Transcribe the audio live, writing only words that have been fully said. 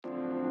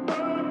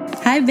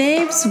Hi,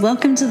 babes.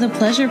 Welcome to The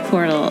Pleasure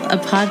Portal, a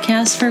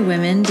podcast for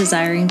women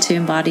desiring to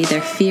embody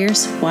their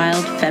fierce,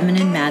 wild,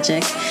 feminine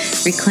magic,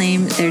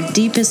 reclaim their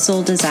deepest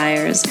soul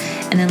desires,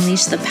 and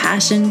unleash the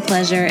passion,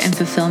 pleasure, and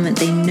fulfillment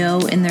they know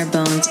in their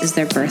bones is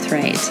their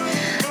birthright.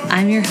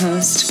 I'm your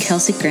host,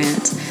 Kelsey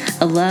Grant,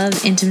 a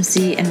love,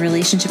 intimacy, and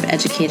relationship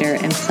educator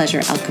and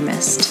pleasure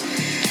alchemist.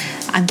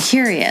 I'm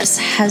curious,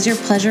 has your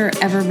pleasure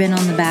ever been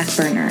on the back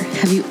burner?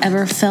 Have you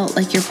ever felt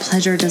like your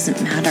pleasure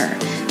doesn't matter?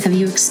 Have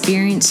you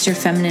experienced your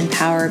feminine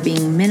power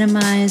being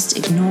minimized,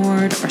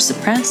 ignored, or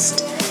suppressed?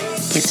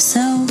 If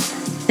so,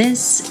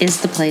 this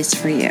is the place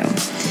for you.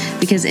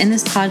 Because in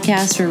this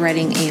podcast, we're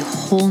writing a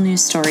whole new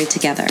story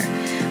together.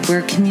 We're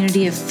a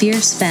community of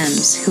fierce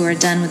femmes who are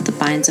done with the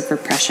binds of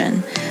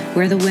repression.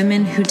 We're the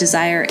women who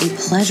desire a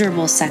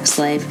pleasurable sex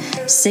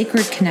life,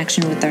 sacred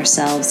connection with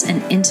ourselves,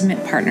 and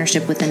intimate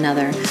partnership with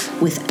another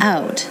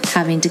without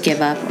having to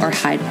give up or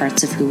hide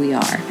parts of who we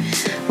are.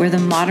 We're the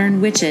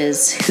modern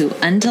witches who,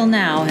 until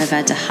now, have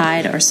had to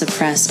hide or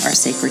suppress our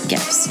sacred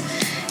gifts.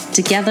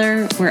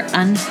 Together, we're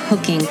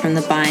unhooking from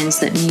the binds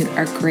that mute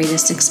our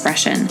greatest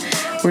expression.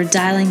 We're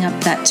dialing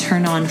up that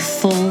turn-on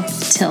full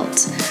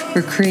tilt.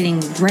 We're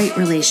creating right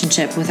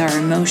relationship with our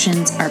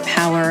emotions, our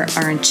power,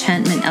 our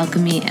enchantment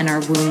alchemy, and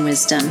our womb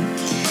wisdom.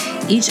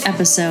 Each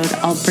episode,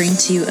 I'll bring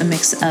to you a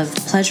mix of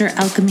pleasure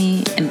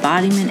alchemy,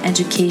 embodiment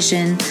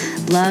education,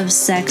 love,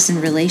 sex,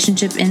 and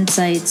relationship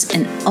insights,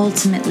 and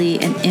ultimately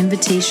an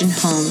invitation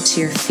home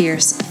to your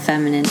fierce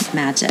feminine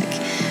magic.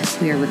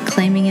 We are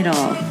reclaiming it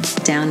all.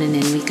 Down and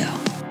in we go.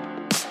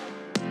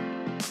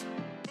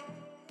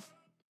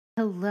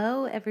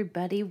 Hello,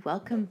 everybody.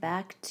 Welcome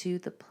back to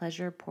the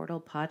Pleasure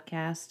Portal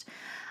podcast.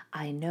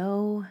 I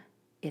know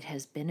it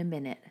has been a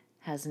minute,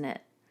 hasn't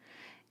it?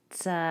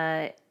 It's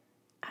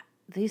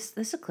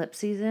this eclipse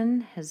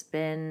season has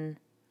been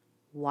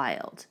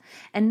wild,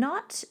 and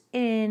not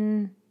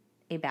in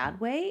a bad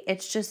way.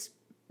 It's just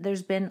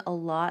there's been a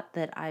lot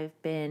that I've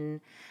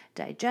been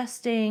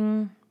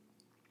digesting,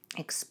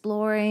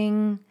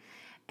 exploring,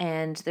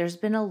 and there's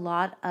been a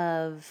lot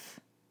of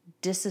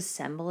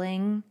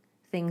disassembling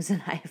things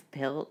that I've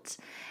built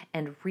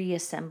and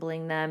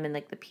reassembling them, and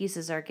like the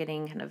pieces are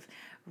getting kind of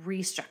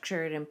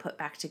restructured and put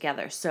back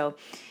together. So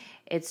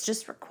it's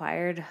just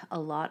required a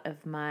lot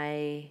of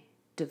my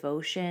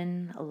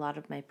devotion, a lot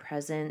of my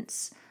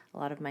presence, a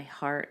lot of my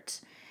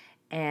heart.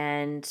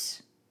 And,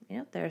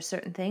 there are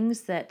certain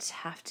things that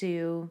have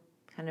to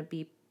kind of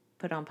be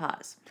put on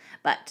pause.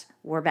 But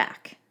we're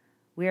back.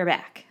 We're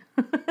back.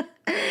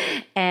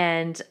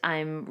 And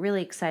I'm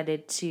really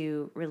excited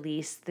to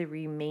release the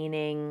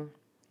remaining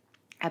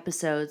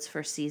episodes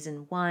for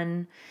season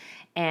 1.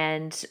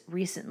 And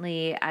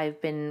recently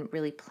I've been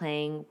really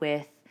playing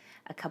with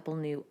a couple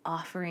new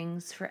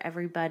offerings for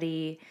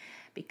everybody,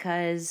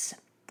 because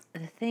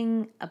the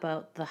thing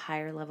about the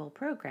higher level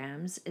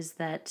programs is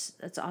that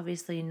it's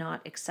obviously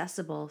not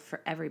accessible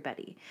for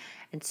everybody.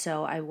 And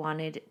so I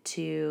wanted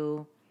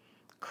to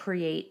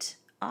create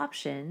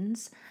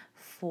options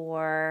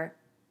for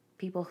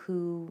people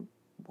who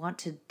want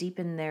to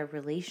deepen their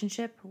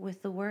relationship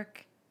with the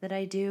work that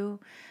I do,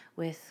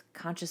 with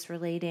conscious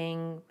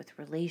relating, with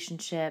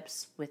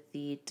relationships, with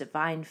the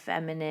divine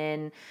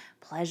feminine,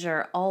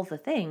 pleasure, all the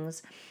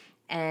things,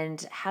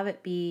 and have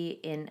it be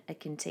in a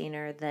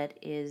container that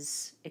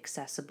is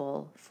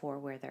accessible for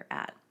where they're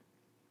at.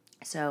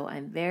 So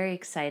I'm very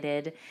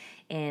excited.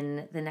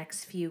 In the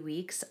next few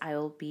weeks, I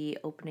will be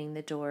opening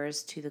the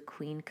doors to the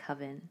Queen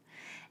Coven,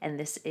 and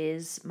this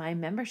is my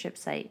membership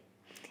site.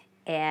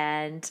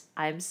 And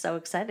I'm so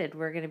excited.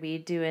 We're going to be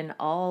doing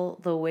all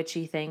the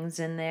witchy things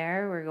in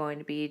there. We're going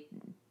to be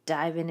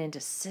diving into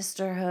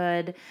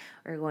sisterhood.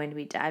 We're going to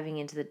be diving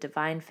into the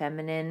divine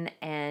feminine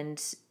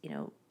and,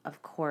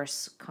 of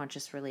course,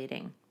 conscious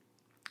relating.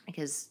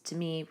 Because to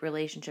me,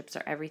 relationships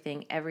are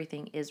everything.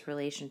 Everything is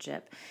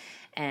relationship.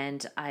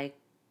 And I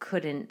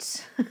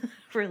couldn't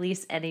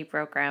release any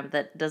program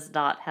that does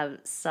not have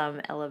some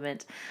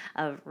element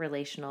of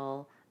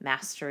relational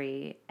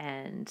mastery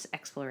and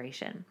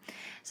exploration.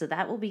 So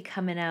that will be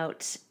coming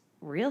out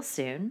real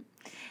soon.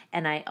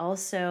 And I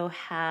also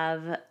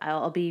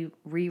I'll be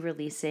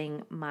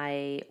re-releasing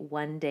my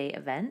one-day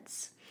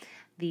events.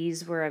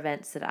 These were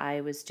events that I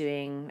was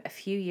doing a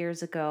few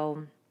years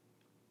ago,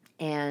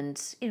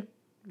 and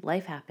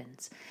life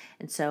happens.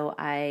 And so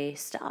I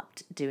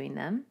stopped doing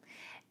them.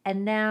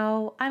 And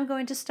now I'm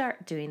going to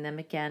start doing them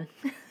again.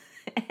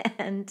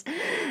 And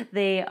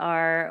they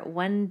are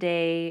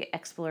one-day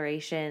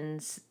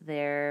explorations.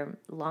 They're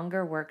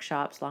longer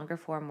workshops, longer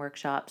form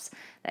workshops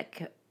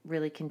that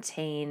really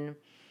contain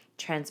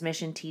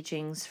transmission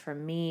teachings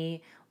from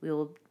me. We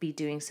will be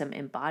doing some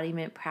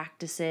embodiment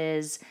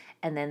practices,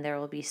 and then there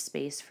will be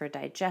space for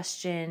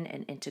digestion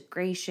and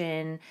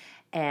integration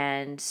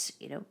and,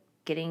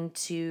 getting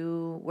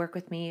to work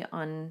with me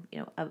on,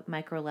 a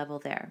micro level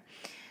there.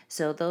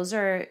 So those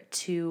are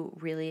 2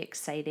 really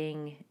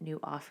exciting new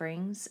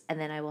offerings. And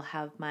then I will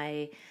have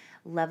my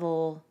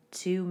level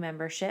 2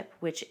 membership,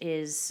 which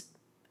is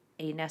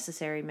a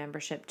necessary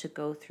membership to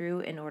go through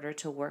in order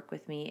to work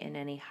with me in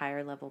any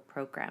higher level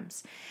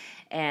programs.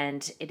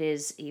 And it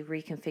is a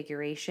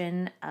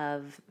reconfiguration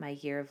of my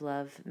Year of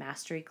Love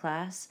Mastery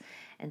class.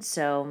 And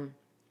so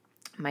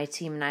my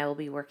team and I will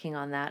be working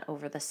on that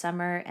over the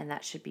summer, and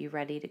that should be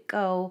ready to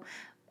go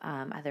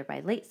either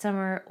by late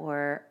summer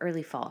or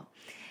early fall.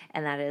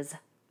 And that is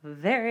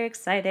very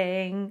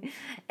exciting.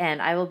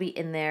 And I will be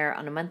in there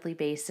on a monthly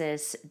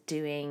basis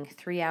doing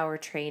 3-hour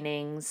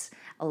trainings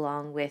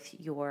along with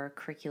your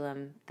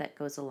curriculum that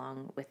goes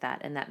along with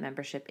that. And that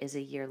membership is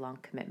a year-long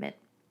commitment.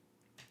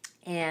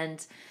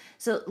 And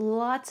so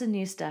lots of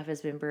new stuff has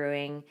been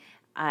brewing.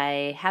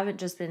 I haven't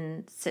just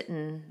been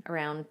sitting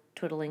around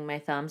twiddling my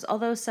thumbs,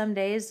 although some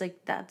days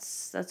like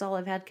that's all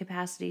I've had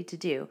capacity to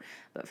do.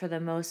 But for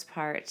the most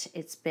part,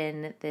 it's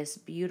been this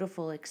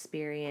beautiful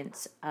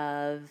experience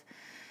of,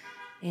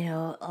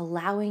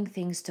 allowing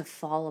things to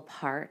fall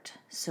apart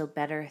so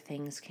better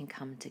things can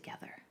come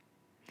together.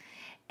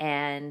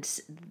 And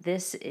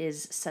this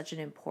is such an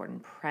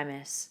important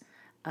premise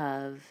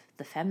of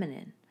the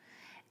feminine.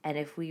 And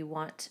if we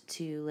want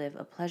to live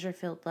a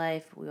pleasure-filled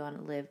life, if we want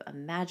to live a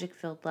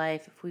magic-filled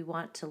life, if we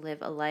want to live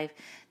a life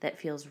that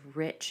feels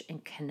rich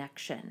in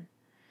connection,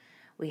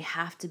 we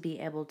have to be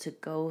able to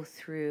go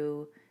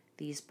through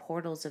these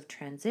portals of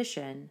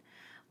transition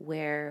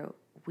where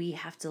we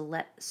have to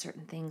let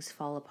certain things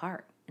fall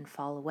apart and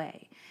fall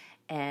away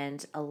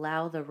and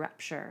allow the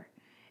rupture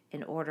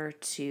in order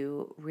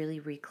to really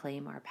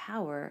reclaim our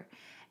power.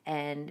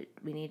 And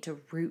we need to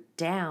root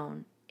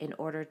down in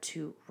order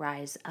to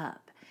rise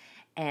up.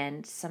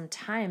 And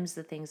sometimes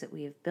the things that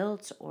we have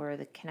built or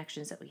the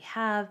connections that we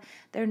have,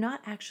 they're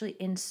not actually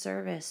in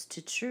service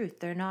to truth.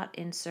 They're not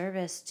in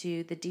service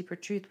to the deeper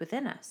truth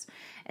within us.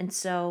 And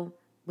so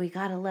we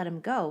got to let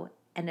them go.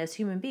 And as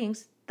human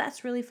beings,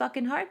 that's really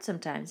fucking hard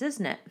sometimes,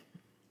 isn't it?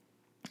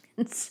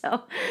 And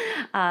so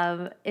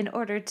in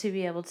order to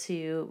be able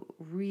to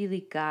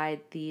really guide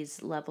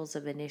these levels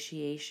of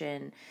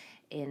initiation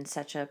in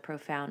such a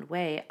profound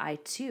way, I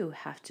too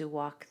have to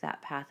walk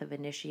that path of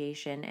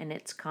initiation, and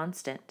it's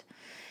constant.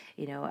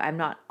 I'm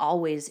not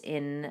always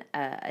in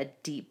a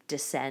deep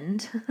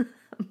descent,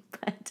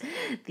 but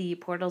the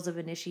portals of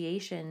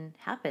initiation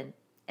happen,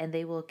 and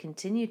they will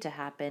continue to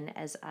happen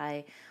as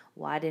I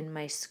widen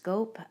my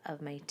scope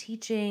of my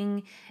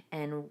teaching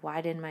and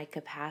widen my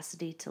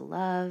capacity to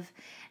love.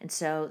 And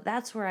so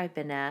that's where I've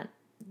been at.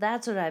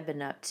 That's what I've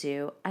been up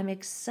to. I'm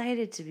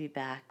excited to be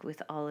back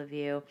with all of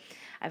you.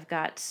 I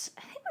think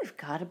we've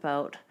got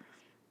about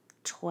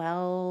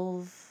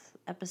 12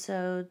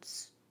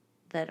 episodes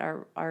that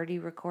are already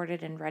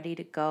recorded and ready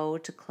to go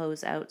to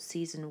close out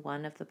season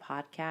 1 of the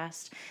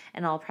podcast.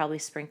 And I'll probably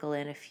sprinkle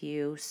in a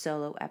few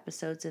solo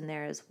episodes in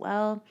there as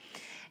well.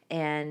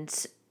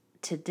 And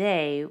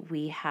today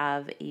we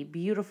have a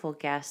beautiful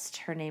guest.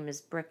 Her name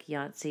is Brooke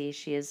Yantzi.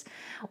 She is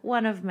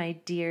one of my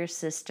dear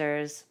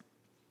sisters.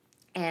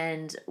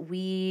 And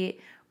we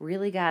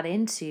really got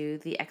into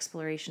the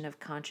exploration of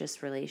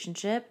conscious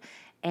relationship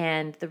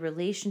and the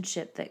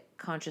relationship that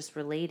conscious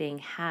relating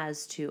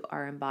has to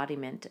our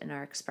embodiment and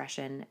our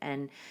expression.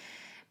 And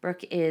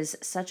Brooke is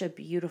such a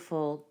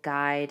beautiful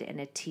guide and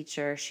a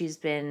teacher. She's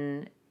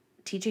been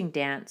teaching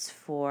dance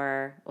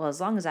for, as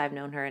long as I've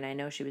known her, and I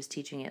know she was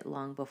teaching it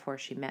long before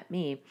she met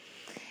me.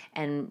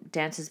 And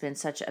dance has been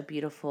such a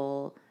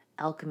beautiful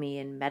alchemy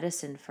and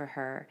medicine for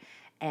her.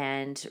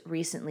 And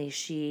recently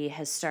she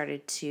has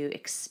started to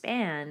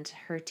expand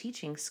her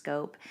teaching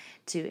scope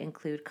to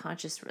include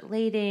conscious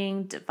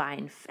relating,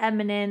 divine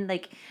feminine.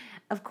 Like,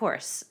 of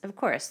course,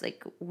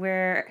 like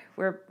we're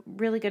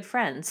really good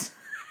friends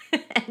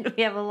and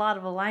we have a lot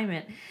of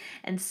alignment.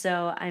 And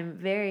so I'm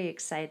very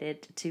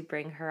excited to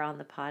bring her on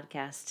the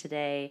podcast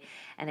today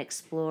and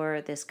explore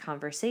this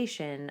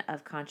conversation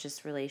of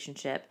conscious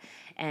relationship.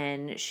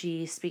 And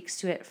she speaks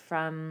to it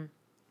from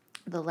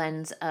the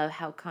lens of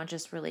how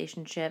conscious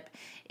relationship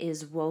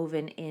is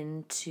woven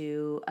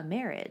into a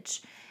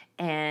marriage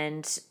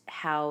and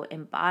how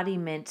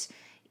embodiment,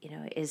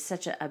 is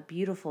such a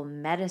beautiful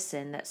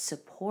medicine that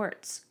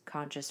supports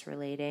conscious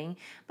relating,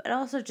 but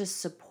also just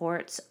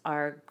supports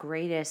our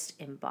greatest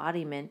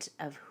embodiment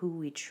of who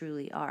we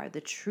truly are.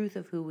 The truth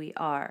of who we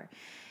are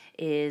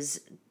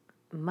is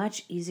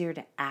much easier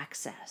to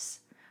access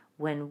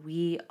when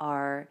we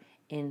are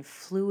in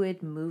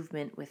fluid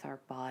movement with our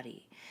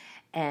body.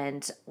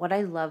 And what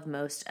I love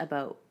most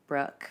about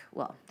Brooke,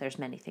 there's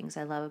many things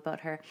I love about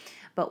her,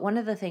 but one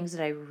of the things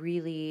that I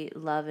really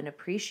love and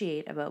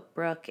appreciate about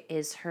Brooke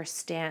is her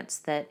stance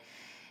that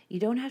you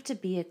don't have to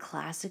be a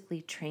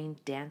classically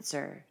trained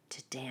dancer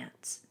to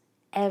dance.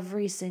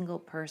 Every single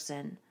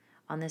person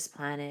on this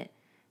planet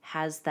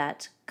has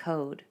that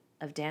code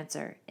of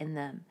dancer in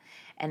them.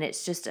 And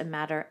it's just a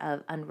matter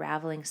of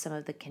unraveling some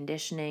of the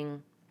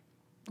conditioning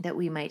that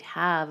we might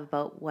have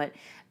about what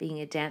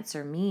being a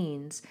dancer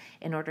means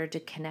in order to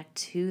connect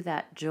to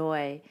that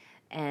joy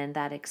and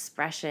that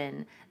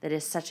expression that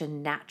is such a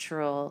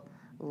natural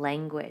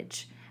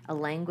language, a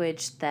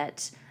language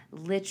that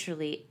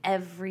literally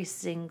every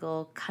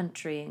single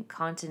country and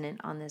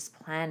continent on this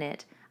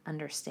planet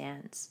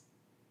understands.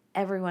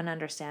 everyone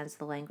understands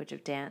the language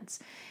of dance.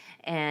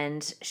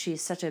 And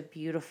she's such a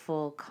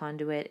beautiful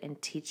conduit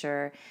and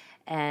teacher.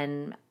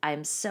 And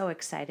I'm so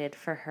excited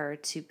for her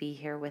to be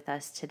here with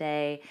us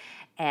today.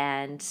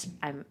 And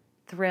I'm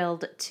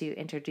thrilled to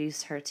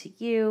introduce her to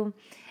you.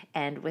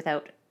 And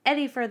without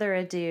any further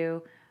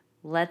ado,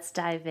 let's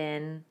dive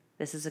in.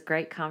 This is a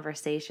great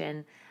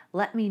conversation.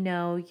 Let me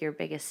know your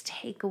biggest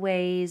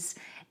takeaways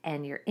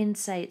and your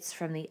insights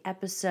from the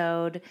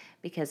episode,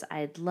 because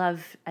I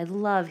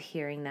love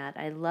hearing that.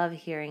 I love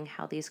hearing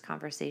how these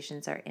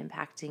conversations are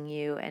impacting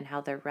you and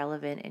how they're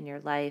relevant in your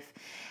life.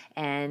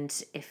 And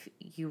if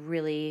you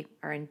really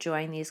are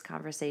enjoying these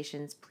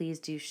conversations, please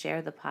do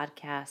share the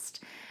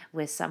podcast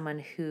with someone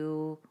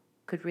who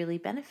could really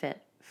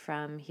benefit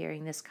from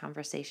hearing this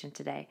conversation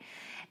today.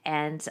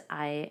 And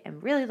I am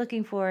really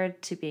looking forward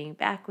to being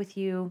back with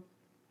you.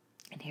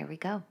 And here we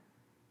go.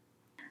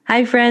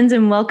 Hi, friends,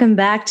 and welcome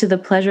back to the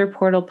Pleasure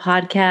Portal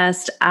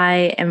podcast.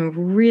 I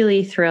am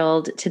really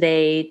thrilled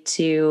today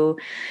to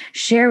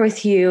share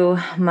with you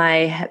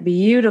my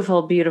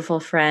beautiful, beautiful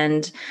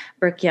friend,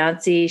 Brooke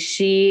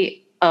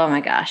Yantzi. Oh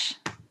my gosh,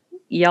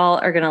 y'all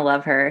are going to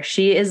love her.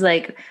 She is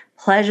like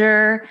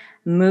pleasure,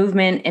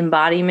 movement,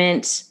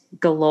 embodiment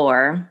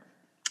galore.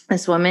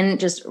 This woman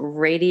just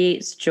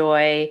radiates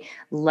joy,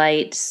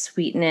 light,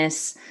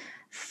 sweetness,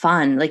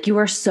 fun. Like, you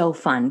are so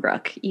fun,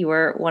 Brooke. You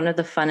are one of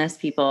the funnest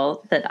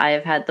people that I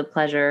have had the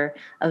pleasure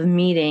of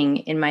meeting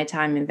in my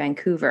time in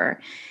Vancouver.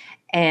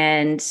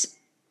 And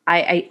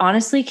I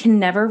honestly can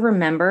never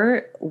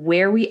remember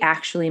where we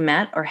actually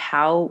met or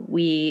how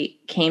we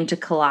came to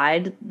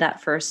collide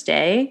that first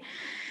day.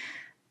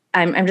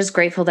 I'm just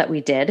grateful that we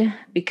did,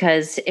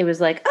 because it was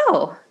like,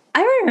 oh,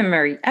 I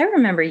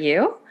remember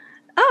you.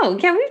 Oh,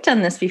 yeah, we've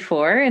done this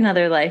before in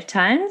other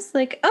lifetimes.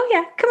 Like, oh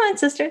yeah, come on,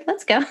 sister,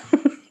 let's go.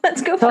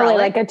 Let's go. Totally,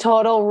 like a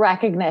total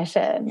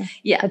recognition.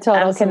 Yeah, a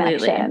total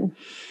absolutely. Connection.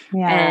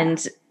 Yeah.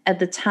 And at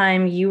the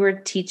time you were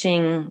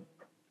teaching,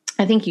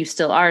 I think you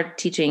still are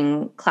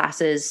teaching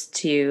classes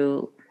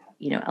to,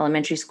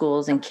 elementary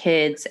schools and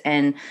kids.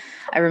 And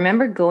I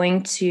remember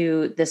going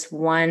to this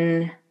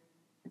one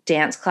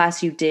dance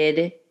class you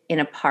did in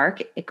a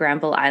park at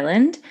Granville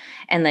Island.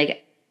 And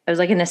like, I was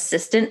like an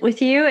assistant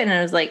with you, and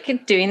I was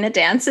like doing the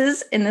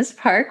dances in this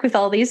park with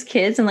all these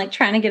kids and like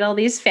trying to get all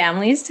these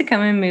families to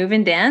come and move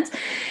and dance.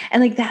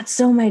 And like, that's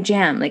so my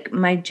jam. Like,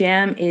 my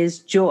jam is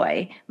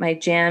joy. My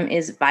jam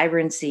is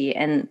vibrancy.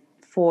 And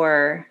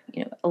for,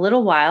 a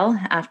little while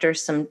after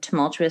some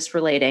tumultuous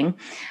relating,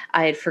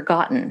 I had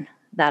forgotten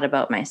that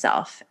about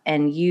myself.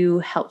 And you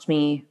helped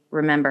me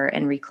remember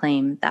and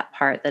reclaim that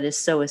part that is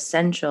so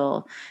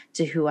essential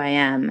to who I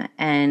am.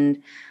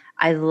 And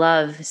I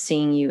love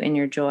seeing you in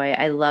your joy.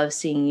 I love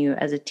seeing you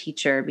as a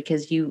teacher,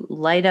 because you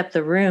light up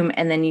the room,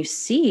 and then you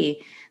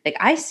see, like,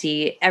 I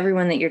see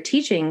everyone that you're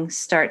teaching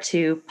start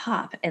to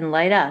pop and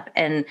light up,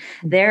 and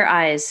their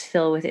eyes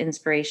fill with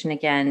inspiration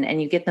again,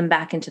 and you get them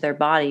back into their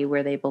body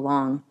where they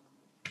belong.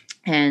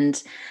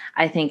 And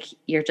I think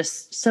you're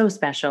just so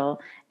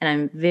special, and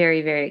I'm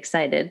very, very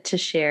excited to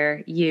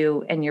share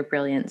you and your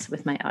brilliance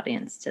with my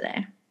audience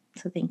today.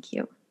 So thank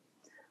you.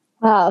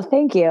 Wow,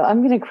 thank you.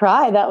 I'm going to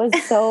cry. That was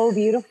so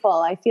beautiful.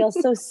 I feel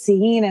so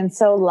seen and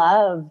so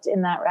loved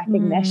in that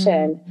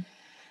recognition.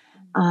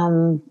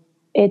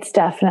 It's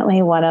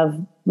definitely one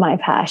of my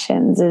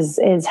passions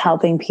is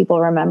helping people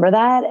remember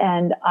that.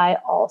 And I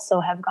also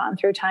have gone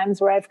through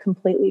times where I've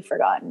completely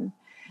forgotten.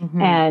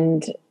 Mm-hmm.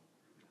 And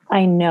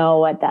I know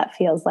what that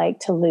feels like,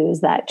 to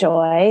lose that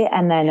joy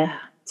and then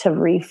to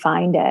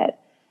re-find it.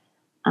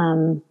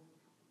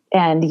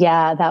 And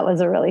yeah, that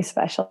was a really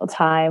special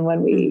time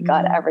when we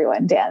got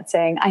everyone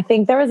dancing. I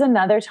think there was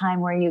another time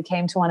where you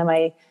came to one of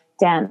my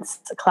dance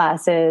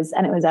classes,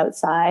 and it was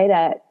outside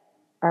at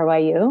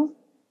RYU.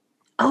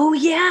 Oh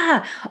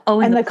yeah.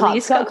 Oh, and the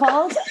cops got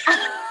called. This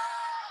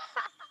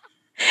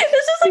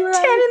was like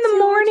 10 in the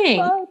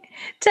morning.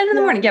 10 in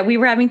the morning. Yeah, we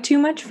were having too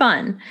much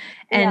fun.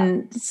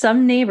 And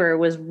some neighbor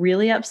was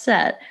really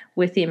upset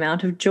with the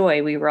amount of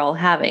joy we were all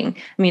having.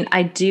 I mean,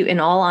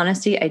 in all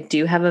honesty, I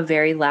do have a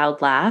very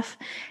loud laugh.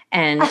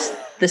 And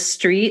the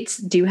streets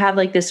do have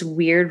like this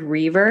weird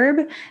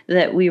reverb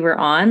that we were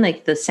on.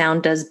 Like, the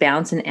sound does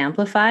bounce and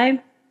amplify.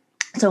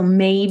 So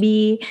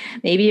maybe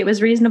it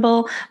was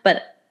reasonable.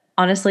 But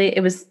honestly,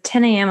 it was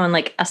 10 a.m. on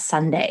like a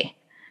Sunday.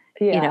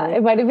 Yeah,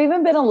 it might have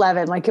even been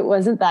 11. Like, it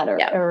wasn't that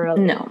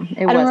early. No,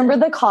 it wasn't. I remember the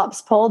wasn't.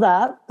 cops pulled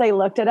up. They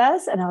looked at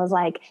us, and I was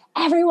like,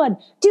 "Everyone,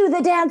 do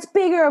the dance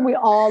bigger!" And we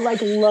all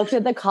like looked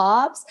at the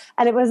cops,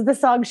 and it was the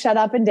song "Shut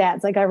Up and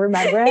Dance." Like, I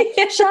remember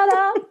it. Shut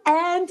up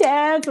and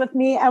dance with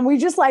me, and we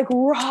just like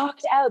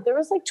rocked out. There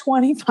was like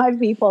 25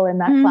 people in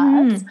that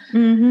class,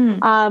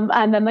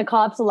 and then the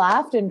cops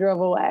laughed and drove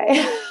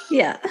away.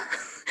 Yeah.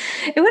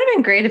 It would have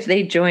been great if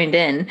they joined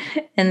in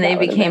and they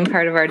became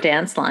part of our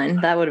dance line.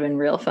 That would have been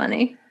real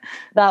funny.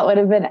 That would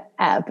have been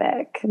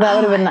epic. That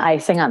would have been the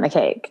icing on the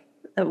cake.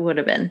 It would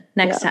have been.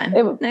 Next time.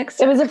 It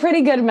was a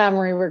pretty good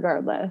memory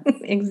regardless.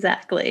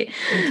 Exactly.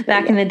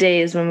 Back in the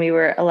days when we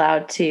were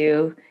allowed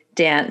to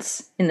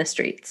dance in the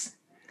streets,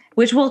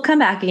 which will come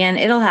back again.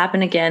 It'll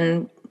happen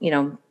again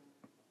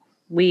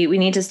we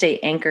need to stay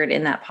anchored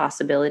in that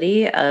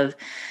possibility of,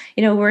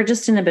 we're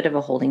just in a bit of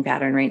a holding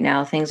pattern right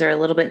now. Things are a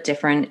little bit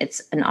different.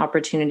 It's an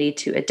opportunity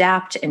to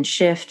adapt and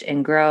shift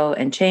and grow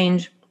and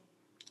change.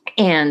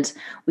 And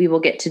we will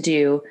get to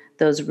do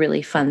those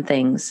really fun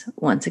things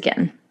once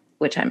again,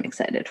 which I'm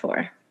excited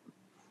for.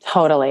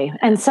 Totally.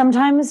 And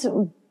sometimes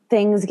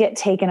things get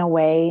taken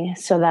away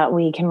so that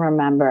we can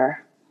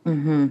remember.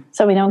 Mm-hmm.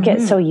 So we don't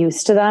get so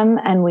used to them,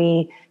 and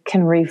we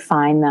can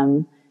refine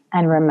them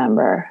and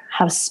remember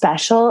how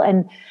special.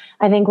 And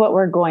I think what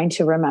we're going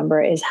to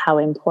remember is how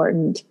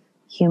important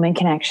human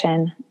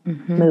connection,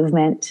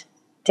 movement,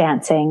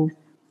 dancing,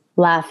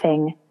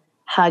 laughing,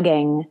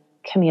 hugging,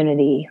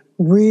 community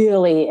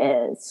really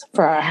is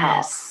for our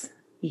health.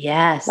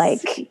 Yes.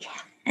 Like,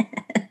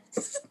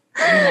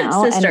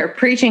 sister,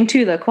 preaching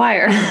to the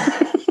choir.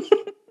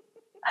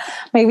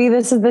 Maybe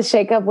this is the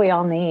shakeup we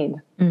all need.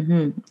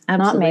 Mm-hmm. Absolutely.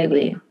 Not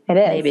maybe. It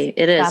is. Maybe.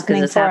 It is,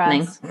 because it's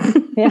happening.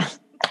 Yeah.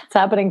 It's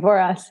happening for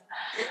us.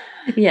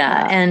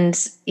 Yeah. And,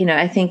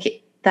 I think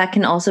that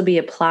can also be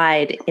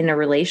applied in a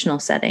relational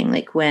setting.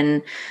 Like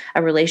when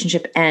a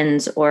relationship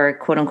ends or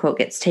quote unquote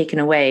gets taken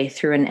away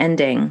through an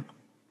ending,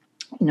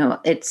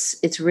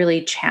 it's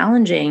really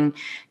challenging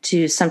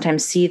to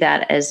sometimes see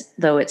that as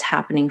though it's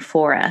happening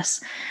for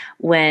us,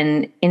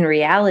 when in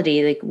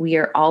reality, like, we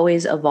are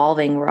always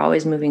evolving, we're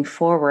always moving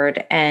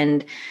forward.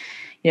 And,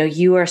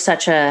 you are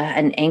such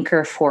an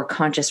anchor for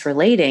conscious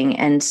relating.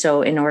 And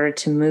so in order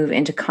to move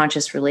into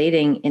conscious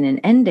relating in an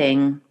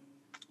ending,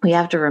 we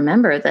have to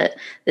remember that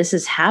this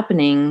is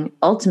happening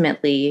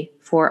ultimately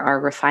for our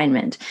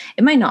refinement.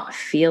 It might not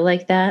feel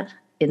like that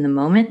in the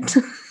moment.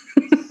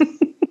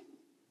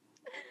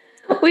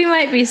 We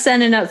might be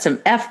sending out some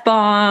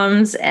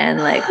F-bombs and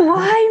like,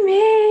 why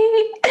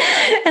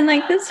me? And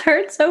like, this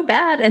hurts so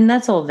bad. And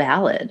that's all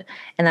valid.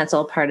 And that's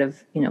all part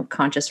of,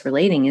 conscious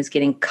relating, is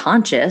getting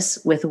conscious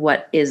with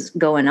what is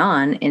going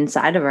on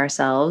inside of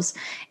ourselves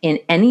in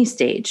any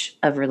stage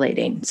of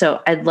relating.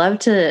 So I'd love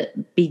to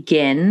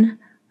begin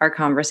our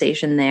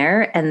conversation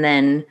there and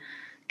then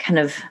kind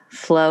of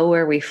flow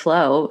where we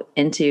flow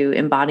into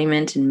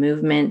embodiment and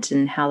movement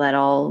and how that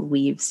all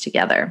weaves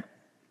together.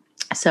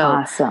 So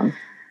awesome.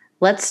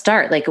 Let's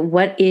start. Like,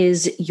 what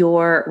is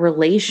your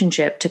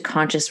relationship to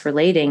conscious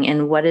relating,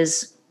 and what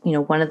is,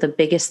 one of the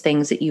biggest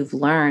things that you've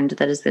learned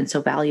that has been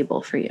so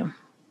valuable for you?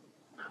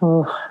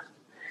 Oh,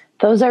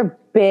 those are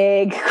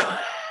big.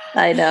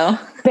 I know.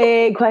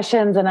 Big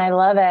questions, and I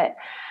love it.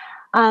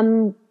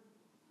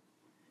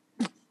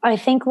 I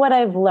think what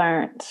I've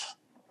learned,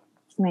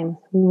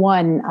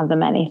 one of the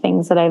many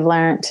things that I've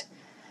learned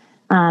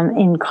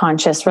in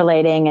conscious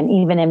relating, and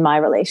even in my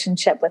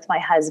relationship with my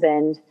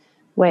husband,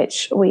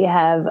 which we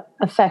have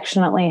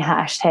affectionately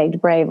hashtagged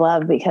Brave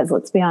Love, because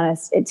let's be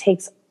honest, it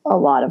takes a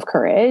lot of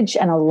courage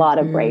and a lot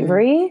of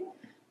bravery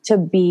to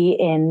be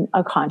in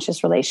a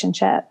conscious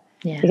relationship.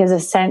 Yeah. Because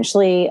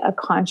essentially a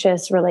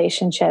conscious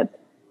relationship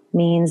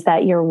means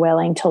that you're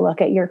willing to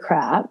look at your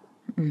crap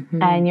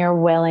and you're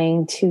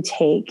willing to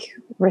take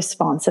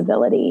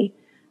responsibility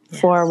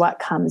for what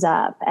comes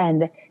up.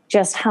 And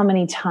just how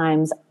many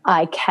times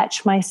I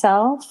catch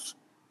myself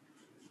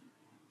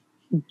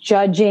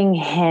judging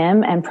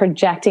him and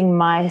projecting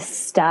my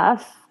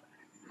stuff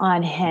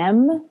on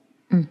him,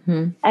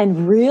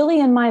 and really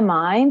in my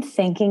mind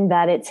thinking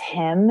that it's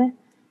him,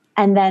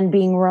 and then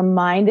being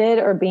reminded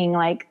or being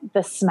like the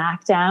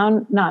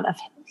smackdown,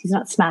 he's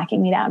not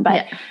smacking me down,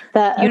 but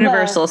the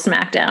universal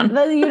smackdown.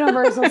 The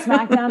universal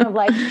smackdown of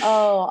like,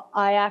 oh,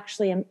 I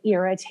actually am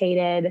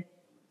irritated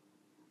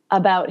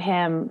about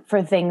him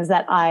for things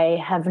that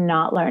I have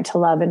not learned to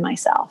love in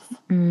myself.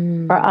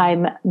 Or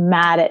I'm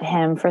mad at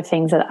him for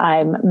things that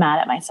I'm mad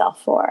at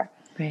myself for.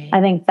 Right.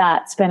 I think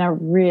that's been a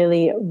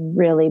really,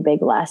 really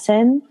big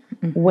lesson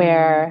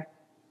where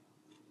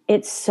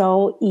it's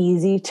so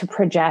easy to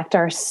project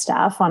our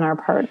stuff on our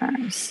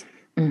partners.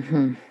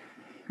 And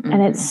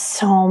it's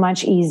so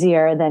much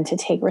easier than to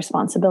take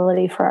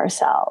responsibility for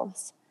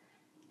ourselves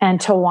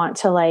and to want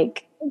to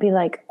like, be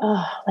like,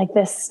 oh, like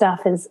this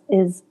stuff is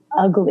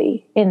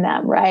ugly in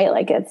them, right?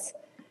 Like it's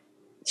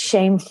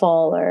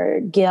shameful or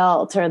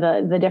guilt or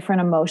the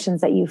different emotions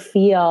that you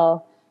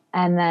feel.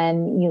 And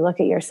then you look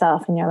at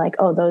yourself and you're like,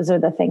 oh, those are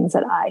the things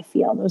that I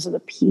feel. Those are the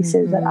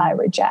pieces that I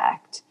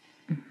reject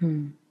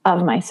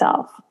of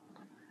myself.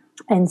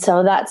 And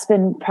so that's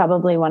been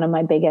probably one of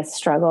my biggest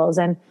struggles.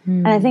 And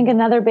I think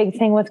another big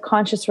thing with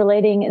conscious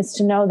relating is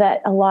to know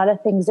that a lot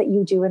of things that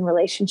you do in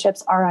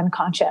relationships are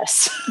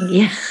unconscious.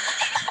 Yeah.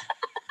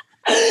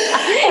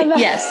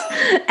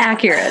 Yes,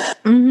 accurate.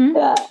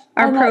 Yeah.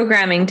 Our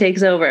programming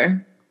takes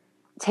over.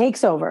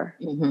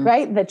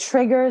 Right? The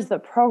triggers, the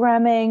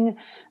programming,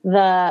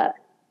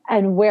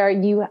 and where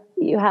you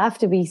have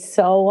to be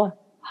so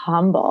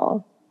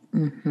humble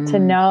to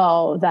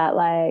know that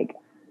like,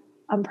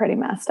 I'm pretty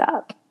messed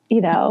up,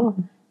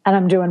 and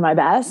I'm doing my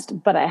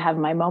best, but I have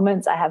my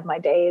moments, I have my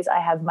days, I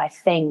have my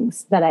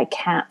things that I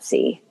can't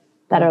see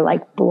that are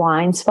like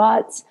blind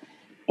spots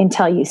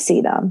until you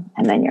see them.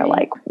 And then you're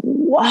like,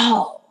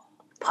 whoa.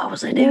 What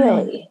was I doing?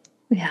 Really?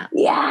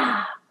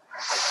 Yeah.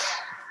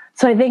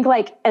 So I think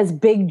like as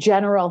big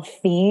general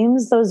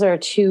themes, those are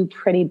two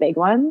pretty big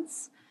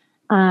ones.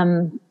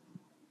 And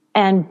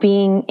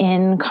being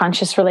in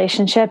conscious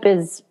relationship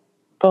is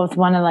both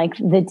one of like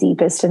the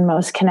deepest and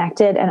most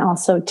connected and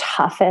also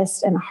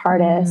toughest and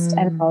hardest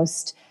and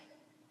most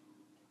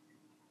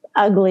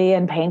ugly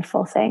and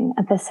painful thing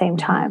at the same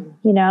time.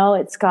 You know,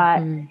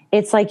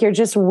 it's like you're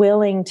just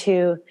willing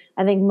to,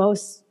 I think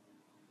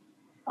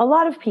a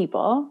lot of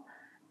people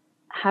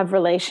have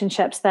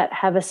relationships that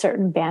have a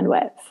certain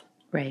bandwidth.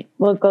 Right.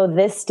 We'll go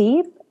this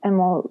deep and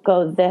we'll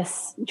go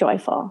this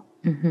joyful.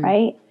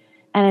 Right.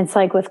 And it's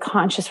like with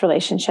conscious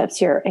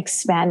relationships, you're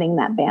expanding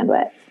that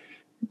bandwidth.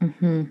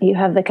 You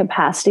have the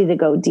capacity to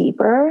go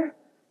deeper.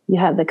 You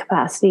have the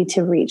capacity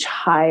to reach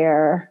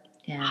higher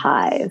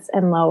highs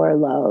and lower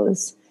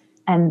lows.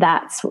 And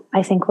that's,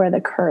 I think, where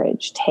the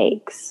courage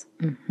takes.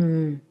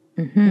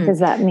 Because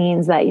that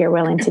means that you're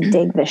willing to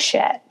dig the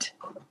shit.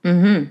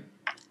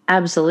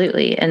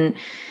 Absolutely. And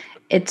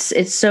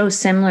it's so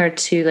similar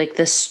to like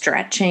the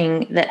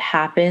stretching that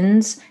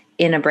happens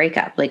in a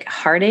breakup. Like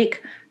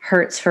heartache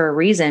hurts for a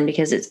reason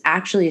because it's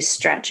actually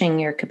stretching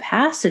your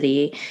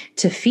capacity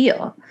to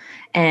feel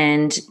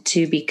and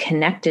to be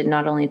connected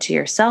not only to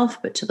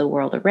yourself, but to the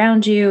world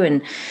around you.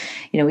 And,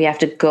 you know, we have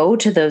to go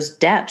to those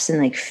depths and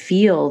like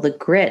feel the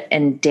grit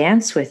and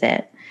dance with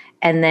it.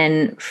 And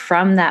then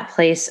from that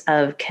place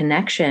of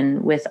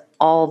connection with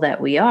all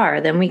that we are,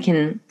 then we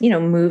can, you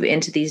know, move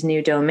into these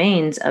new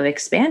domains of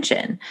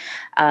expansion,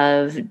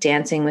 of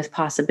dancing with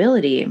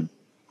possibility.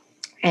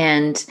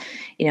 And,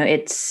 you know,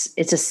 it's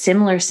a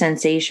similar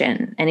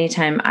sensation.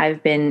 Anytime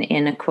I've been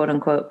in a quote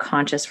unquote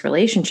conscious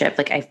relationship,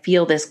 like I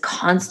feel this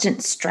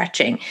constant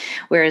stretching,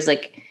 whereas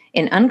like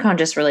in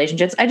unconscious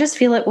relationships, I just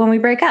feel it when we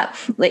break up.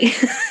 Like,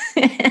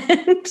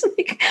 and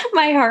like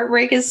my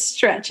heartbreak is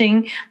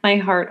stretching my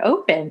heart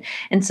open.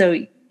 And so,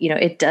 you know,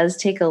 it does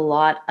take a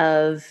lot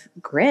of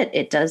grit.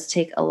 It does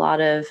take a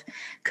lot of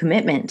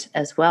commitment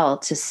as well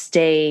to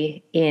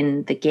stay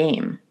in the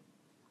game,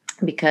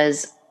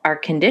 because our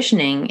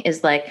conditioning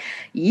is like,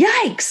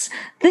 yikes,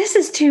 this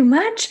is too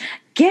much.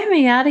 Get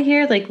me out of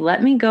here. Like,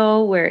 let me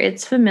go where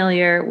it's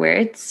familiar, where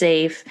it's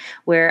safe,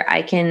 where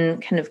I can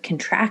kind of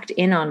contract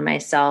in on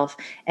myself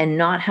and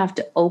not have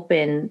to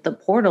open the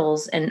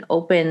portals and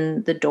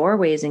open the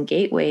doorways and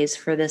gateways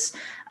for this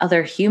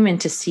other human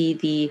to see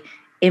the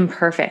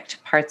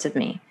imperfect parts of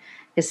me.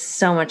 Because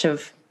so much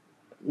of,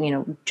 you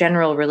know,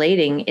 general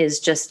relating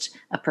is just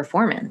a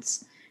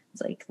performance.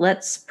 It's like,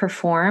 let's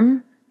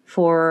perform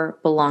for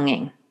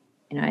belonging.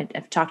 You know,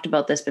 I've talked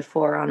about this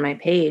before on my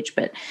page,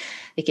 but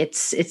like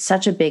it's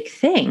such a big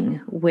thing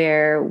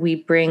where we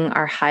bring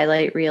our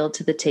highlight reel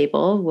to the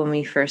table when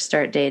we first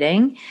start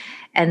dating,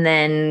 and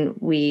then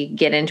we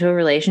get into a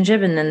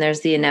relationship, and then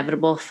there's the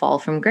inevitable fall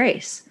from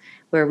grace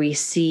where we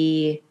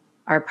see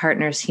our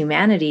partner's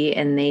humanity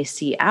and they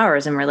see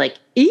ours, and we're like,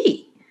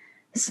 this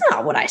is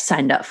not what I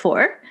signed up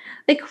for.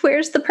 Like,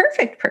 where's the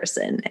perfect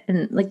person?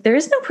 And like, there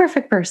is no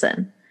perfect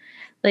person.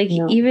 Like,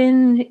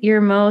 even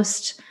your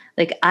most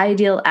like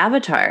ideal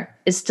avatar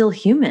is still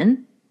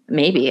human.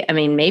 Maybe. I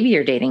mean, maybe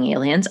you're dating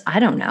aliens. I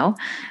don't know.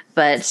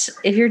 But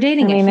if you're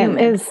dating a human.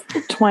 It is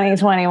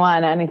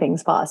 2021.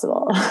 Anything's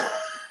possible.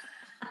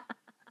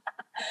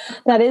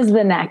 That is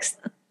the next.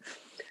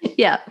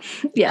 Yeah.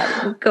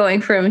 Yeah.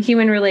 Going from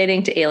human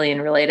relating to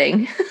alien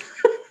relating.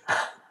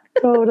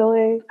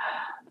 Totally.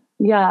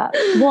 Yeah.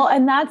 Well,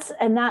 and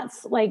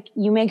that's like,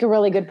 you make a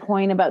really good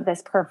point about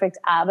this perfect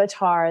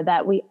avatar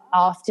that we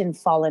often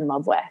fall in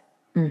love with.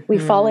 We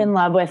fall in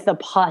love with the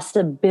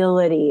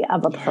possibility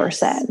of a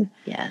person.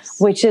 Yes.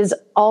 Which is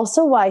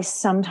also why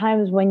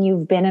sometimes when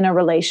you've been in a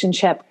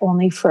relationship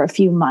only for a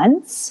few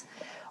months,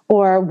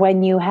 or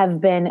when you have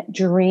been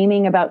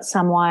dreaming about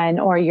someone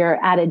or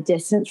you're at a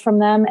distance from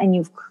them and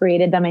you've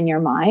created them in your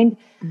mind,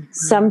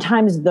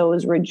 sometimes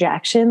those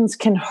rejections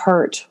can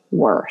hurt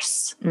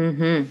worse.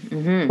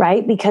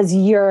 Right? Because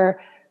you're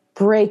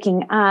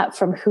breaking up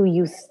from who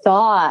you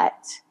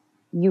thought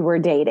you were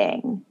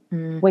dating,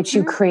 which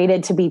you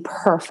created to be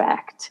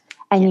perfect.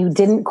 And you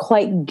didn't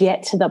quite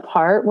get to the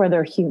part where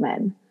they're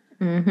human,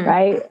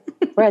 right?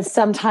 Whereas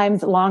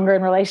sometimes longer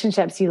in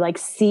relationships, you like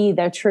see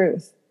their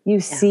truth. You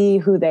see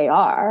who they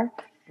are,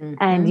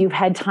 and you've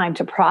had time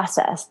to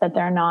process that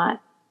they're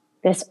not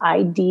this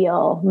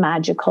ideal,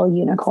 magical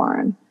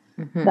unicorn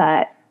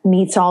that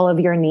meets all of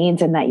your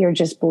needs and that you're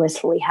just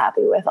blissfully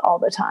happy with all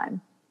the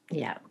time.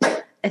 Yeah.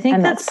 I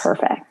think that's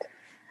perfect.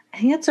 I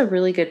think that's a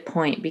really good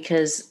point,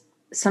 because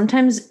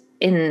sometimes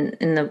in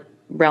the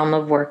realm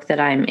of work that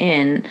I'm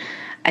in,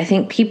 I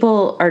think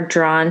people are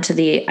drawn to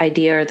the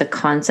idea or the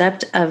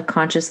concept of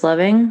conscious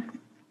loving,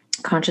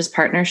 conscious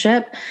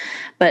partnership.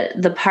 But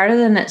the part of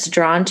them that's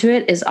drawn to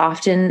it is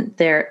often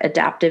their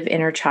adaptive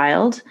inner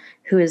child,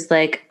 who is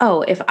like,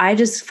 oh, if I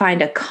just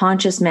find a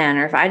conscious man,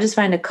 or if I just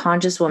find a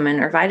conscious woman,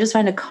 or if I just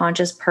find a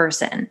conscious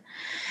person,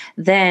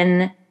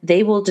 then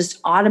they will just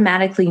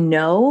automatically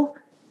know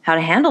how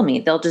to handle me.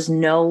 They'll just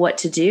know what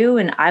to do.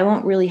 And I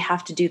won't really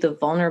have to do the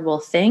vulnerable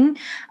thing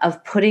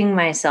of putting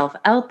myself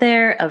out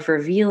there, of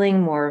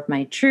revealing more of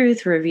my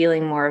truth,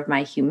 revealing more of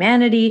my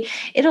humanity.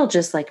 It'll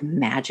just like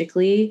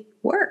magically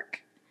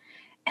work.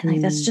 And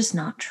like, that's just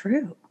not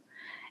true.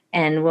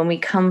 And when we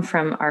come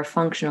from our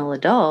functional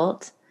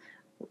adult,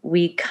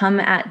 we come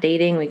at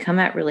dating, we come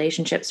at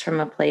relationships from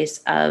a place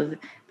of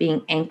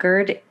being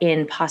anchored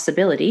in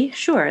possibility.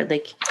 Sure,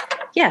 like,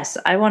 yes,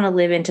 I want to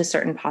live into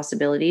certain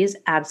possibilities.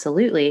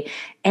 Absolutely.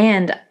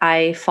 And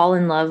I fall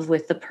in love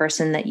with the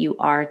person that you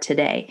are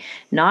today,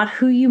 not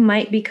who you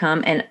might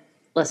become. And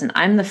listen,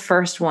 I'm the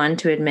first one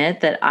to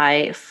admit that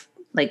I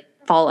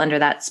fall under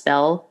that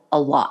spell a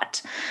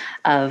lot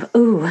of,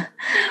 ooh,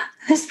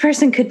 this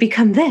person could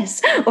become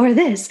this,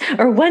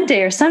 or one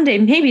day or someday,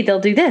 maybe they'll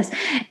do this.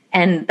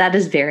 And that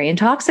is very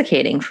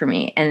intoxicating for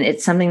me. And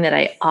it's something that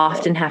I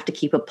often have to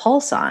keep a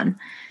pulse on,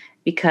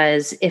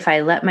 because if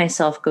I let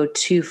myself go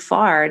too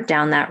far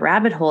down that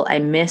rabbit hole, I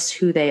miss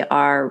who they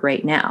are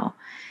right now.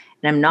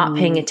 And I'm not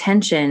paying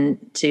attention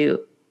to,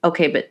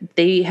 okay, but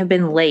they have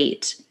been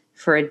late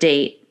for a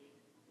date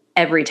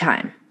every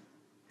time,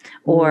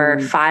 or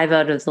 5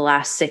 out of the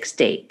last 6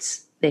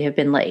 dates, they have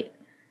been late.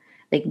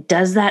 Like,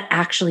 does that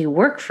actually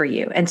work for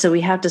you? And so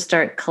we have to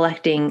start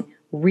collecting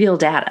real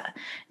data,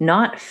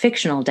 not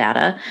fictional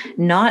data,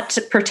 not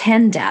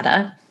pretend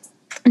data,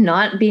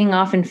 not being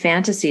off in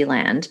fantasy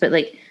land, but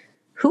like,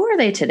 who are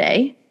they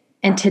today?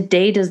 And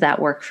today, does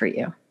that work for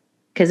you?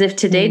 Because if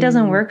today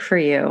doesn't work for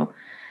you,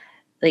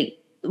 like,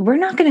 we're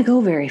not going to go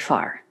very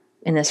far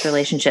in this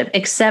relationship,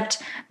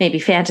 except maybe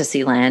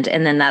fantasy land.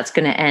 And then that's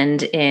going to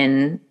end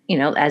in,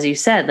 as you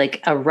said,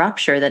 like a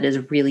rupture that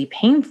is really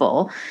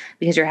painful,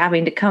 because you're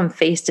having to come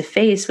face to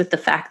face with the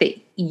fact that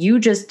you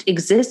just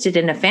existed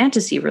in a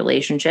fantasy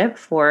relationship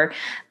for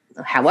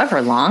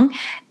however long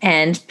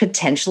and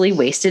potentially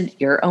wasted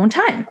your own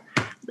time.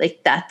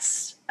 Like,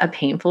 that's a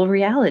painful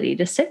reality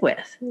to sit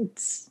with.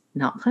 It's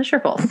not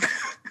pleasurable.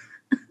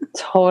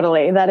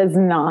 Totally. That is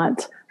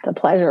not the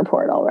pleasure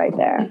portal right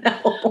there.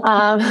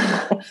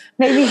 No.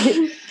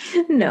 Maybe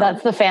no.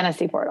 That's the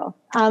fantasy portal.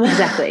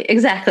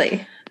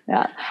 Exactly.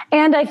 Yeah.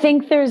 And I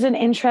think there's an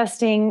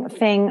interesting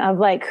thing of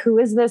like, who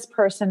is this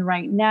person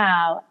right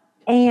now?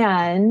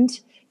 And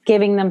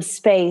giving them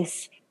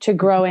space to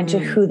grow into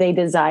who they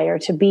desire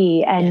to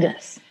be. And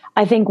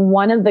I think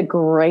one of the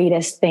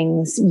greatest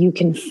things you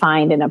can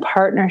find in a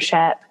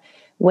partnership,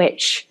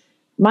 which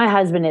my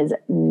husband is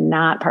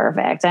not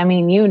perfect. I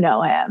mean, you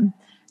know him.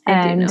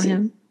 I do know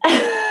him.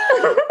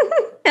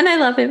 And I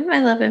love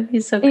him.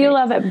 He's so great. You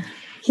love him.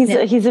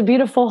 He's a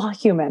beautiful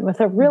human with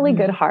a really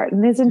good heart,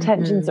 and his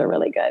intentions are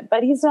really good,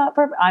 but he's not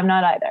perfect. I'm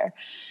not either.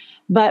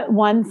 But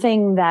one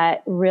thing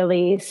that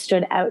really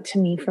stood out to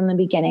me from the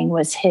beginning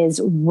was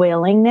his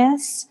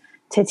willingness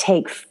to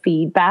take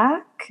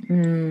feedback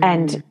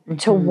and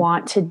to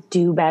want to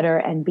do better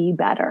and be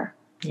better.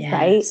 Yes.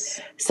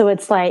 Right? So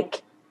it's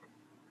like,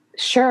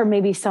 sure,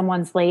 maybe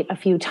someone's late a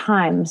few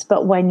times,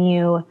 but when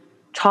you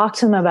talk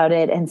to them about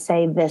it and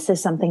say, this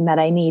is something that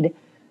I need,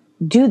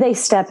 do they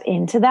step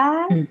into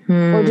that?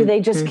 Or do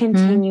they just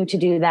continue to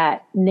do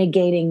that,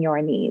 negating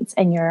your needs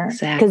and your,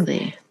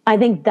 exactly. I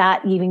think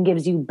that even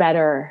gives you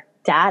better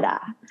data.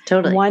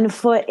 Totally. 1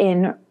 foot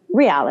in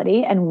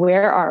reality and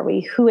where are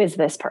we? Who is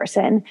this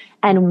person?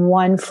 And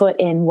 1 foot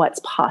in what's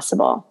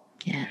possible.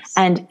 Yes.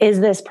 And is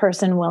this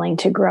person willing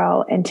to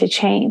grow and to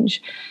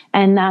change?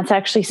 And that's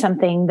actually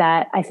something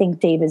that I think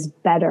Dave is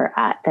better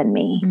at than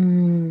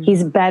me.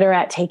 He's better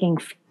at taking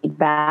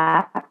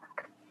feedback.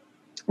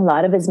 A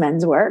lot of his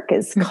men's work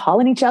is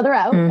calling each other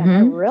out. And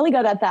they're really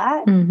good at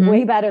that.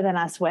 Way better than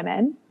us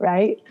women,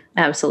 right?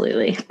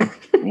 Absolutely.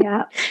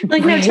 Yeah.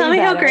 Like, no, tell me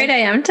how great I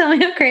am. Tell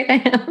me how great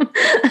I am.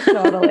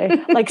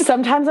 Totally. Like,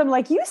 sometimes I'm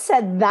like, you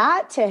said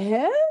that to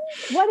him?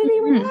 What did he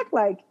react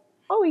like?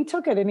 Oh, he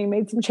took it and he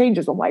made some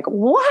changes. I'm like,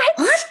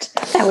 what?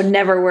 That would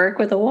never work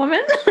with a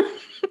woman.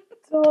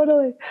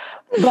 Totally.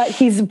 But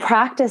he's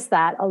practiced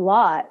that a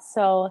lot.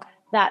 So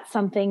that's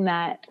something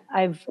that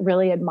I've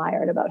really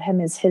admired about him,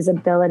 is his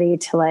ability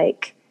to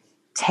like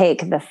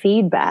take the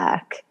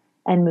feedback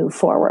and move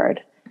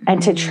forward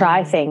and to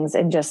try things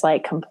and just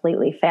like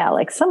completely fail.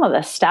 Like, some of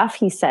the stuff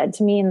he said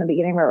to me in the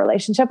beginning of our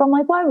relationship, I'm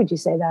like, why would you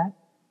say that?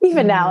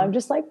 Even now, I'm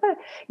just like, what?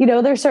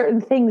 There's certain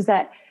things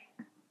that,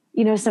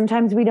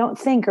 sometimes we don't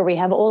think, or we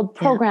have old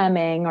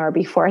programming, or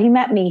before he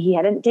met me, he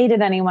hadn't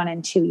dated anyone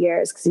in 2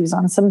 years because he was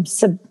on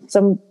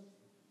some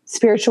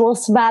spiritual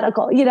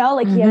sabbatical,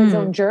 like he had his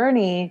own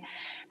journey,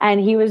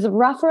 and he was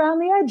rough around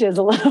the edges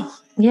a little.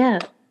 Yeah.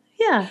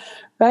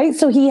 Right.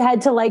 So he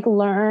had to like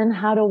learn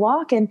how to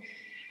walk. And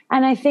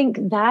I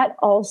think that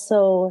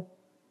also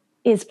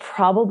is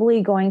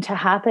probably going to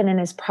happen, and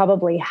is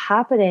probably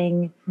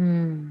happening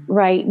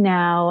right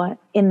now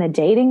in the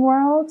dating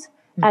world,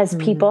 as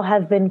people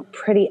have been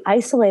pretty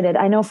isolated.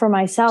 I know for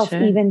myself,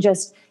 even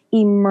just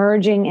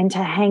emerging into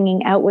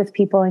hanging out with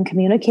people and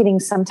communicating,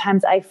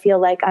 sometimes I feel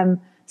like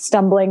I'm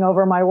stumbling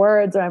over my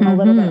words, or I'm a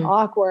little bit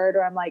awkward,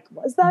 or I'm like,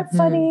 was that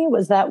funny?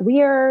 Was that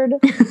weird?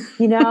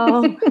 You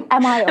know,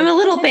 am I? I'm a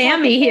little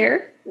Bambi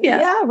here.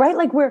 Yeah. Right.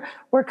 Like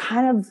we're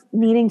kind of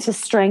needing to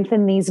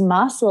strengthen these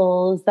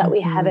muscles that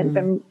we haven't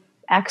been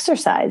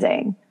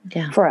exercising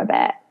for a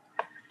bit.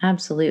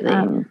 Absolutely.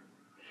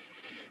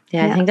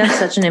 I think that's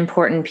such an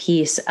important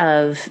piece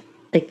of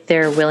like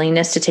their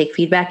willingness to take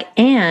feedback.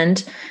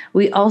 And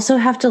we also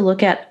have to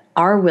look at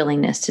our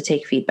willingness to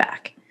take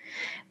feedback.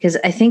 Because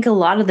I think a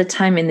lot of the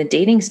time in the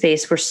dating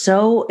space, we're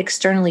so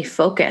externally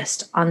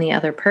focused on the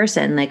other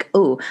person. Like,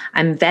 oh,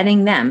 I'm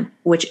vetting them,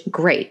 which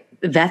great,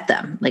 vet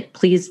them. Like,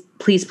 please,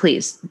 please,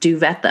 please do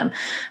vet them.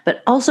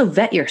 But also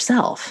vet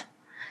yourself.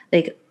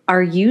 Like,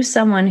 are you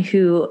someone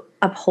who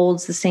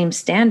upholds the same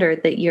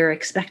standard that you're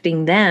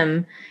expecting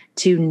them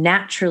to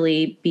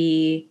naturally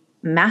be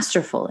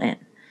masterful in?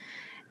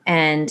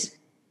 And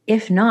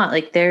if not,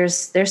 like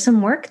there's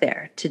some work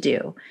there to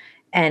do.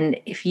 And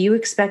if you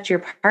expect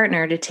your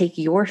partner to take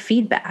your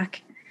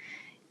feedback,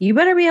 you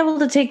better be able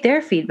to take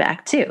their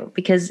feedback too.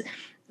 Because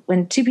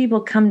when two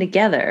people come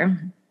together,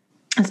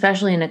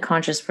 especially in a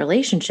conscious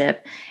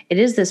relationship, it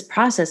is this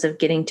process of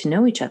getting to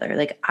know each other.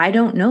 Like, I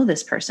don't know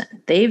this person.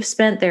 They've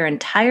spent their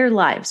entire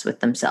lives with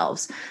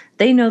themselves.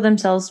 They know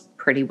themselves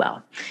pretty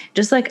well.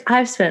 Just like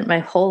I've spent my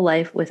whole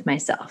life with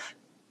myself.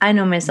 I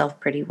know myself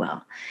pretty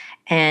well.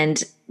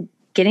 And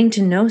getting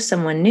to know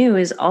someone new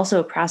is also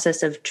a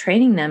process of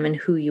training them in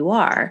who you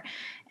are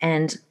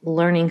and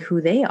learning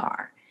who they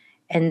are.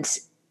 And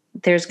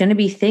there's going to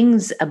be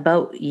things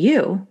about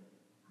you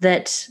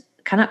that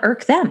kind of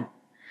irk them.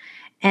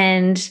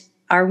 And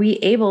are we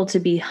able to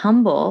be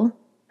humble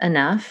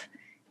enough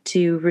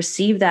to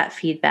receive that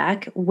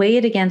feedback, weigh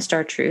it against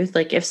our truth?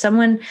 Like if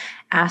someone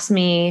asked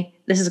me,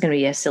 this is going to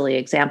be a silly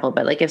example,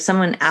 but like if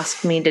someone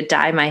asked me to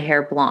dye my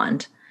hair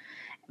blonde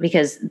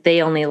because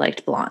they only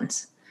liked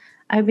blondes,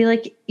 I'd be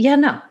like, yeah,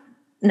 no,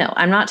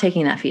 I'm not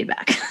taking that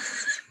feedback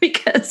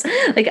because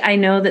like, I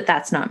know that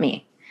that's not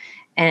me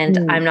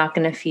and I'm not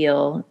going to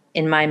feel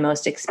in my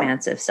most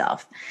expansive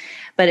self.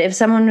 But if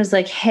someone was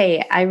like,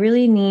 hey, I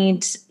really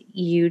need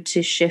you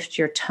to shift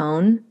your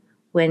tone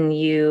when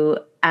you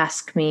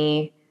ask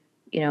me,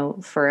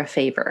 for a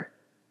favor,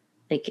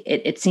 like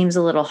it seems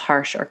a little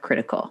harsh or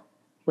critical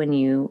when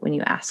you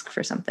ask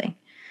for something.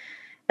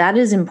 That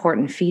is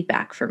important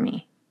feedback for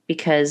me,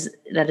 because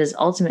that is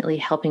ultimately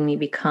helping me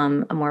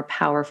become a more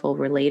powerful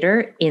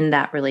relator in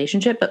that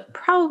relationship, but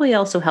probably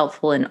also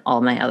helpful in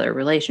all my other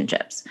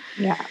relationships.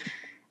 Yeah.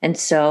 And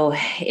so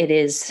it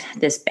is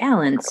this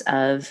balance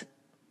of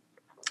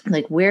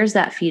like, where's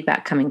that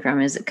feedback coming from?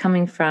 Is it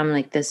coming from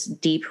like this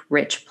deep,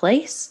 rich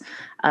place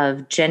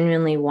of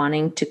genuinely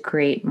wanting to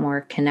create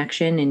more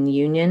connection and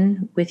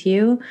union with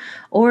you?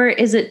 Or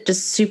is it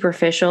just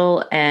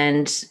superficial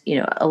and,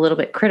 a little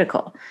bit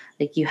critical?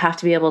 Like you have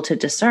to be able to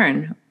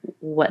discern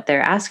what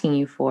they're asking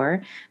you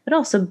for, but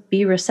also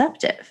be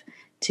receptive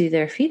to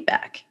their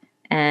feedback.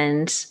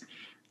 And,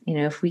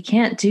 if we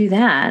can't do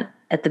that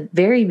at the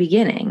very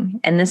beginning,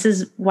 and this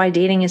is why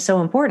dating is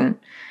so important,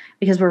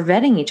 because we're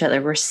vetting each other.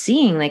 We're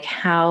seeing like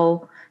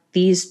how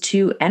these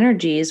two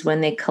energies, when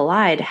they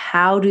collide,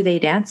 how do they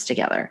dance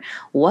together?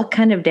 What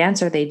kind of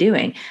dance are they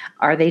doing?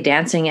 Are they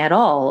dancing at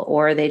all?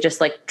 Or are they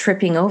just like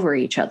tripping over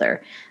each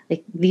other?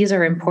 Like these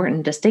are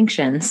important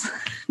distinctions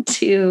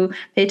to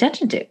pay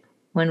attention to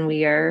when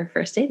we are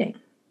first dating.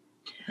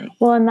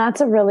 Well, and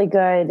that's a really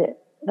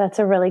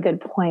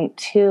good point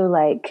too.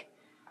 Like,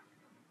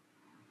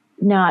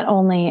 not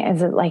only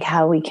is it like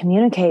how we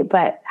communicate,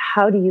 but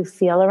how do you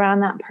feel around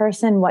that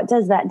person? What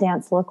does that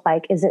dance look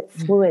like? Is it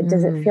fluid?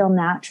 Does it feel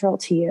natural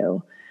to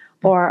you?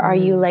 Or are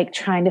you like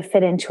trying to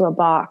fit into a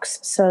box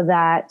so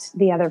that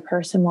the other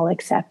person will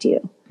accept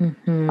you?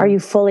 Are you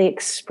fully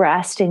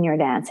expressed in your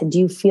dance? And do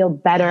you feel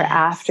better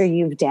after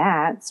you've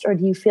danced? Or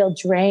do you feel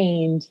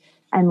drained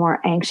and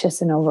more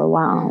anxious and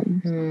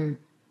overwhelmed?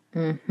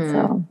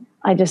 So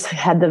I just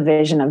had the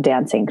vision of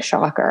dancing,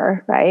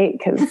 shocker, right?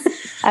 Because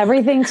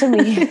everything to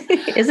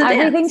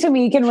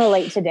me can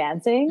relate to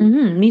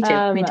dancing. Me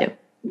too.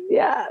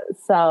 Yeah.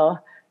 So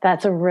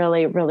that's a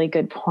really, really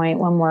good point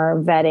when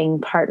we're vetting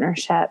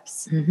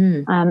partnerships.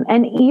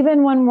 And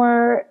even when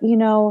we're,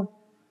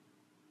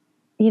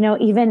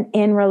 even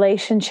in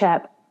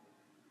relationship,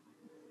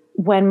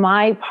 when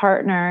my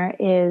partner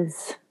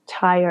is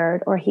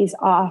tired or he's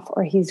off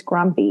or he's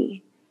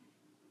grumpy,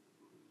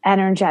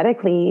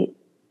 energetically,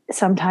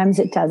 sometimes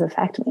it does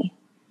affect me.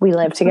 We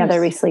live together.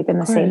 We sleep in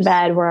the same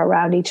bed. We're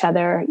around each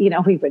other.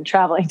 We've been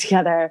traveling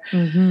together.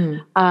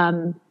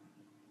 And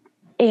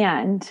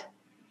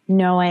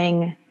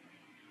knowing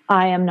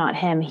I am not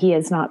him, he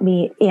is not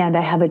me, and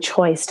I have a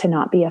choice to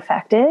not be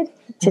affected,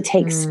 to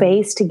take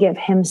space, to give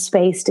him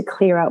space to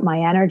clear out my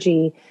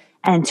energy,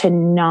 and to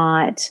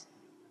not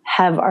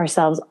have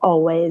ourselves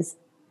always,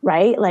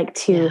 right? Like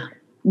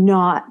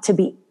not to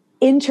be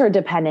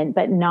interdependent,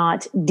 but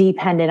not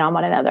dependent on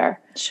one another.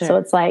 Sure. So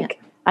it's like,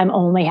 I'm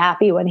only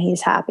happy when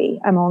he's happy.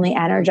 I'm only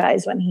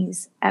energized when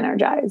he's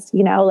energized,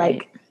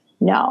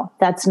 no,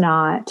 that's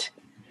not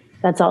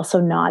that's also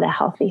not a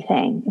healthy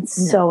thing.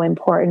 It's so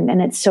important.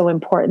 And it's so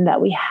important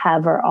that we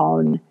have our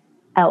own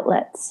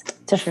outlets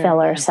to fill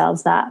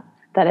ourselves up,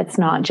 that it's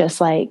not just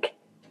like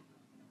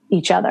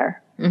each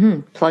other.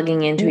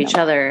 Plugging into each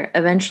other.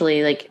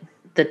 Eventually, like,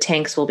 the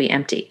tanks will be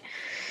empty.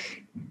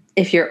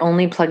 If you're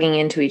only plugging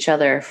into each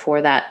other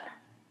for that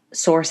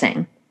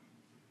sourcing,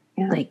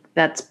 like,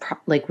 that's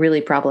like really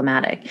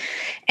problematic.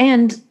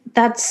 And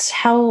that's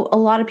how a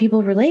lot of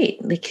people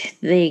relate. Like,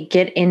 they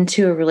get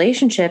into a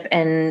relationship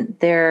and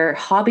their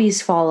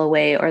hobbies fall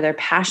away, or their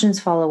passions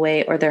fall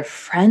away, or their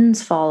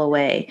friends fall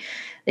away.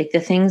 Like, the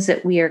things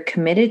that we are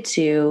committed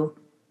to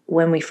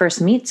when we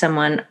first meet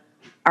someone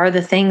are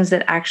the things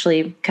that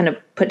actually kind of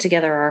put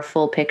together our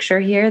full picture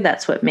here.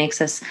 That's what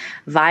makes us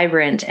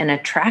vibrant and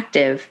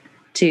attractive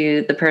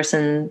to the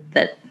person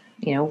that,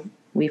 you know,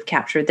 we've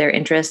captured their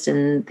interest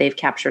and they've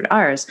captured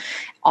ours.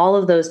 All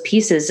of those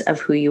pieces of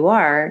who you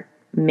are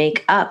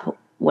make up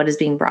what is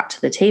being brought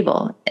to the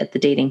table at the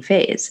dating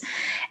phase.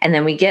 And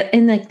then we get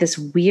in like this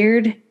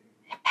weird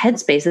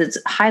headspace that's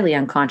highly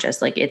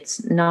unconscious. Like,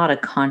 it's not a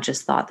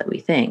conscious thought that we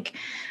think.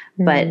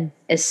 But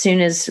as soon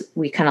as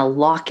we kind of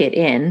lock it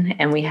in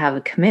and we have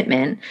a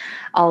commitment,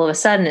 all of a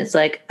sudden it's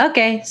like,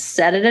 okay,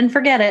 set it and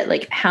forget it.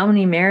 Like, how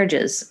many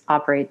marriages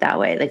operate that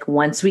way? Like,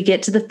 once we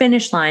get to the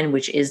finish line,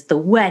 which is the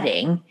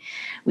wedding,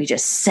 we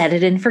just set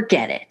it and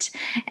forget it.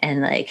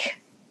 And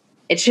like,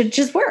 it should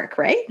just work,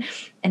 right?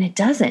 And it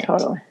doesn't.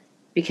 Totally.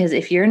 Because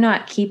if you're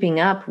not keeping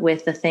up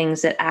with the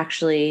things that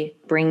actually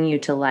bring you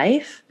to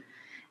life,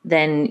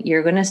 then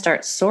you're going to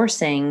start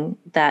sourcing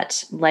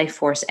that life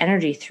force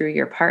energy through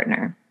your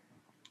partner.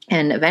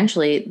 And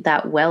eventually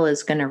that well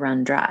is going to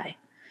run dry.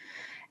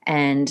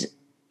 And,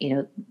 you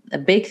know, a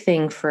big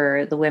thing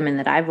for the women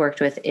that I've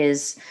worked with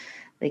is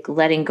like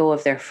letting go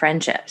of their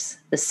friendships.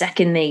 The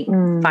second they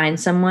find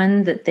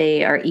someone that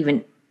they are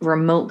even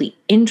remotely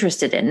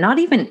interested in, not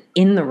even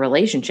in the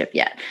relationship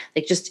yet,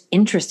 like just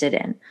interested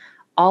in,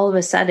 all of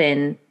a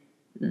sudden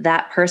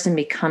that person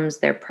becomes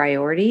their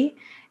priority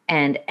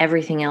and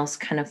everything else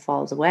kind of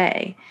falls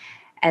away.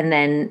 And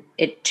then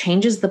it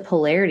changes the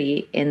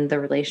polarity in the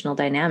relational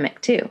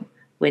dynamic too.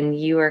 When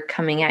you are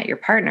coming at your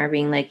partner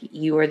being like,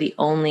 you are the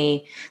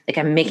only, like,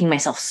 I'm making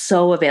myself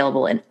so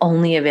available and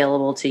only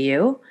available to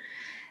you,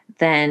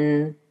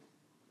 then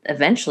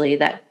eventually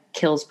that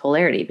kills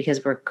polarity,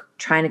 because we're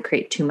trying to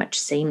create too much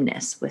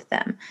sameness with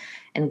them.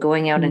 And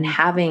going out and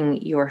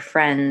having your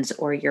friends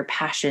or your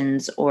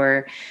passions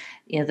or,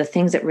 you know, the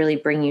things that really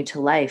bring you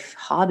to life,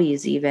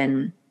 hobbies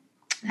even,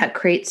 that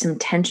creates some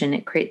tension,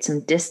 it creates some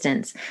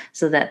distance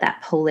so that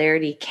that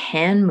polarity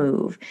can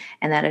move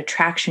and that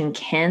attraction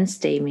can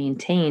stay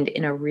maintained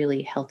in a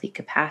really healthy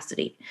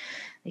capacity.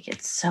 Like,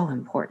 it's so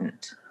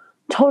important.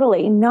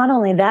 Totally. Not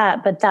only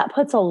that, but that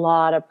puts a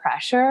lot of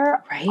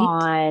pressure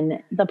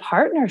on the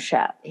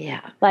partnership.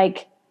 Yeah.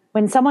 Like,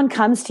 when someone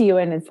comes to you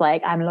and it's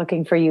like, I'm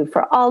looking for you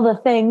for all the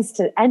things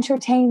to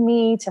entertain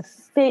me, to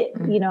fit,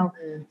 you know,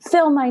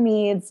 fill my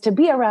needs, to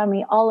be around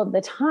me all of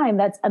the time,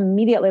 that's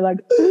immediately like,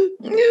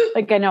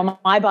 like, I know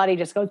my body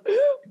just goes,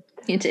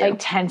 like,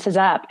 tenses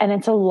up. And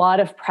it's a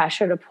lot of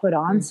pressure to put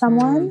on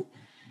someone.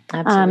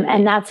 Absolutely.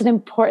 And that's an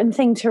important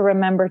thing to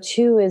remember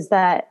too, is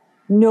that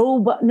no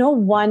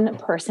one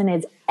person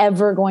is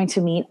ever going to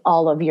meet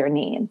all of your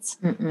needs.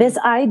 This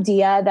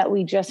idea that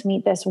we just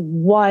meet this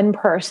one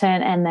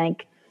person and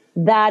like,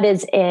 that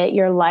is it,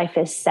 your life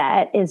is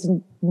set, is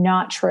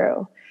not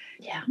true.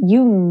 Yeah.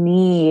 You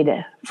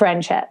need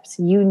friendships.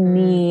 You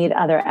need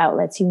other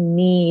outlets. You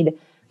need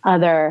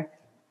other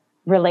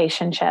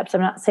relationships.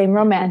 I'm not saying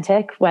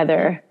romantic,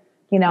 whether,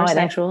 you know, or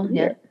sexual,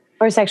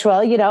 or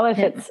sexual, you know,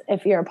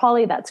 if you're a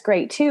poly, that's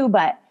great too.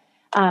 But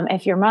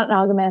if you're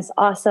monogamous,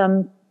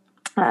 awesome.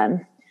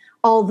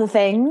 All the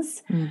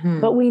things,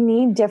 but we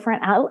need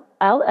different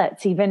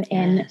outlets, even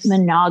in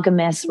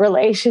monogamous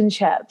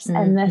relationships.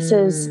 And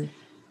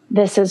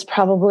this is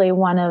probably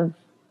one of,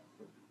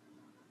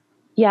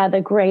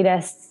 the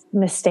greatest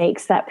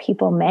mistakes that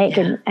people make.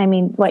 And I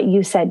mean, what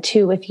you said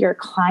too, with your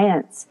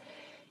clients,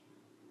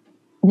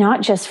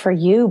 not just for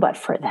you, but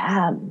for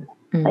them,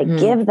 like,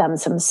 give them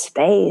some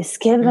space,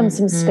 give them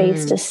some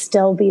space to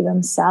still be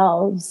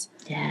themselves.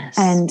 Yes.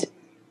 And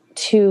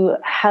to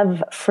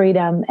have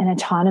freedom and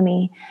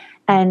autonomy.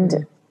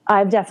 And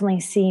I've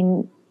definitely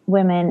seen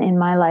women in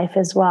my life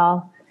as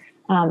well,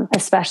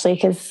 especially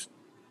because,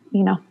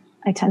 you know,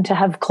 I tend to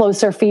have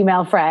closer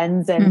female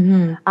friends,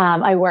 and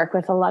I work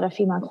with a lot of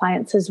female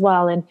clients as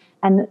well.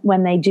 And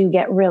when they do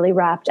get really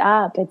wrapped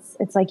up,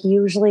 it's like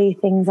usually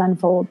things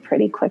unfold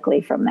pretty quickly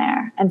from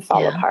there and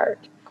fall apart.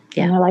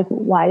 Yeah. And they're like,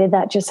 why did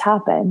that just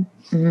happen?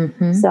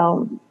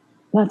 So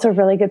that's a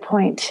really good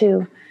point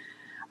too.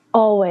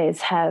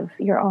 Always have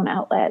your own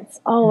outlets,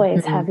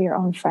 always have your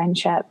own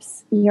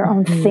friendships, your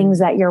own things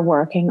that you're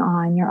working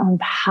on, your own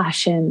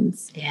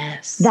passions.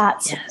 Yes.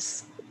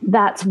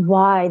 That's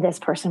why this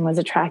person was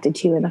attracted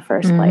to you in the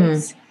first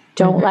place.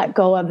 Don't let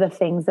go of the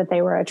things that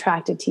they were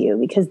attracted to you,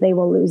 because they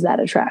will lose that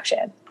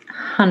attraction.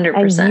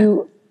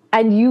 100%.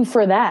 And you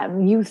for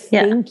them, you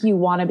think you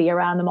want to be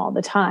around them all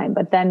the time.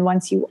 But then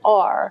once you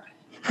are,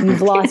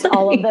 You've lost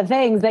all of the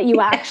things that you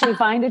actually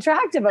find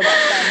attractive about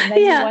them. And then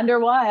you wonder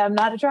why I'm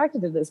not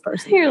attracted to this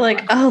person. You're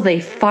like, oh, they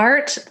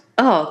fart.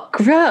 Oh,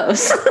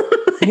 gross.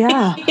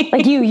 Yeah.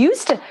 Like you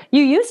used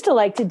to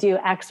like to do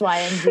X, Y,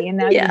 and Z, and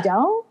now you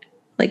don't?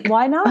 Like,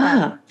 why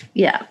not?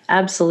 Yeah,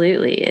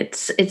 absolutely.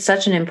 It's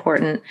such an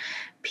important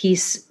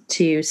piece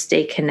to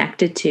stay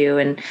connected to.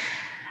 And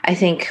I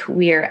think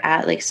we are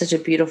at like such a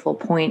beautiful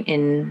point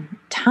in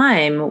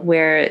time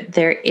where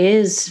there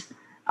is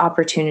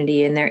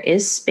opportunity and there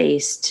is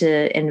space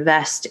to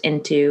invest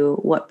into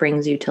what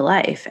brings you to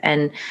life.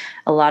 And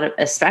a lot of,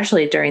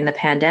 especially during the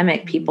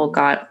pandemic, people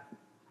got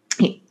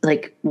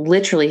like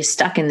literally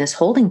stuck in this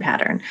holding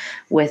pattern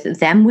with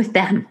them.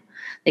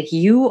 Like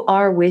you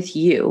are with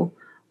you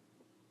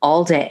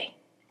all day,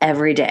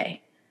 every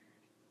day.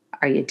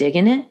 Are you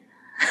digging it?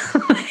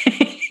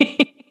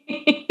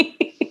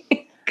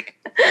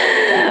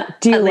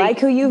 Do you like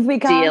who you've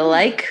become? Do you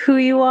like who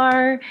you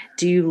are?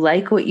 Do you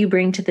like what you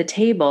bring to the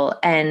table?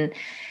 And,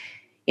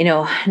 you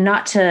know,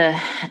 not to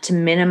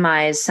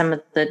minimize some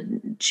of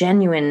the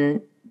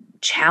genuine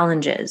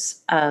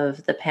challenges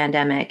of the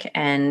pandemic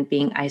and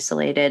being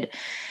isolated,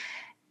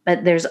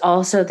 but there's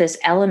also this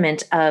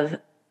element of,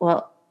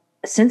 well,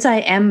 since I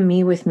am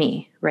me with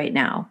me right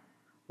now,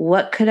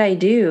 what could I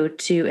do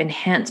to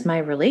enhance my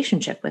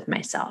relationship with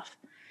myself?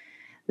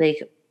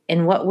 Like,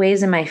 in what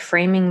ways am I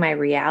framing my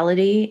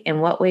reality? In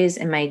what ways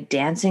am I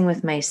dancing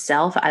with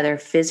myself, either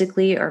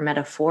physically or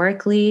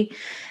metaphorically?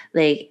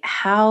 Like,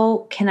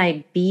 how can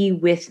I be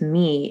with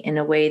me in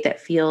a way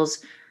that feels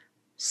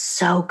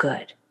so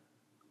good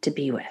to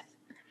be with?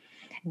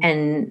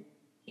 And,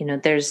 you know,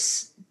 there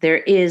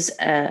is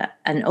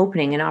an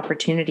opening, an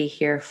opportunity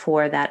here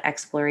for that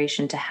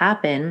exploration to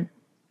happen.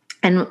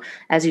 And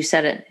as you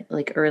said it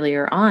like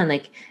earlier on,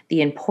 like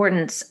the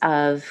importance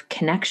of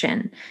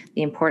connection,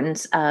 the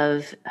importance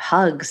of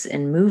hugs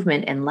and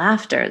movement and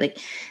laughter, like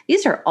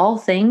these are all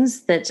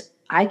things that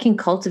I can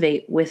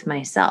cultivate with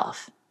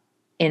myself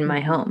in my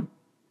home.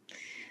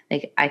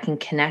 Like I can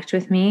connect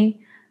with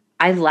me.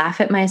 I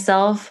laugh at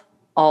myself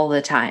all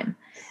the time.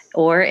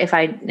 Or if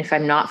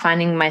I'm not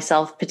finding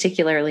myself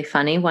particularly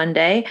funny one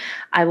day,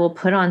 I will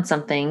put on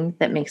something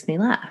that makes me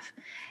laugh.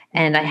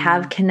 And I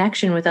have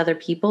connection with other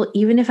people,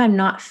 even if I'm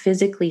not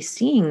physically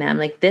seeing them.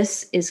 Like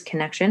this is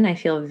connection. I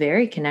feel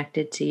very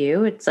connected to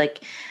you. It's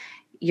like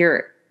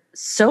you're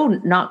so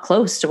not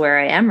close to where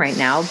I am right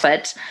now,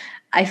 but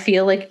I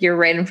feel like you're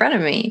right in front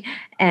of me.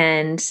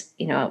 And,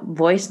 you know,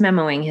 voice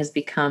memoing has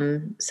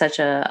become such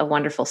a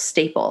wonderful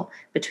staple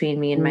between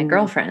me and my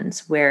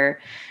girlfriends,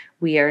 where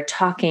we are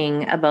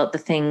talking about the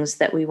things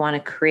that we want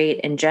to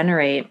create and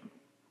generate,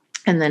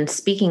 and then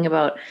speaking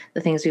about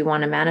the things we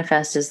want to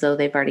manifest as though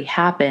they've already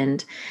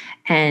happened.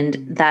 And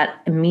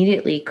that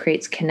immediately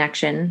creates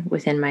connection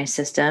within my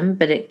system,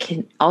 but it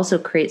can also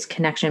creates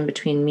connection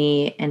between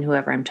me and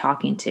whoever I'm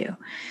talking to.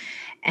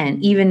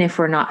 And even if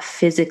we're not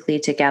physically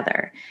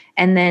together.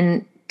 And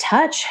then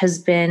touch has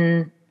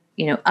been,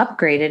 you know,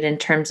 upgraded in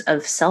terms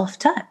of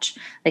self-touch.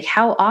 Like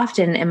how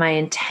often am I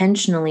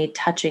intentionally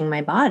touching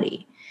my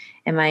body?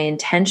 Am I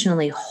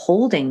intentionally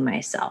holding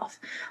myself?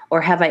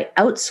 Or have I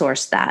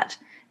outsourced that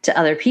to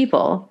other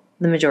people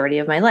the majority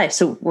of my life?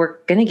 So we're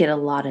going to get a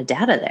lot of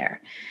data there.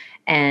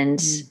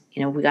 And,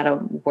 you know, we got to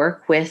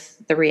work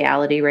with the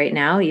reality right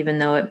now, even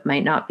though it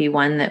might not be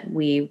one that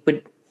we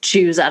would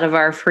choose out of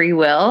our free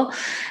will.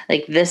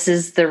 Like this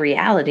is the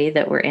reality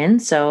that we're in.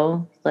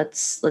 So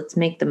let's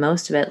make the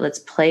most of it. Let's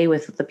play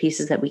with the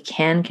pieces that we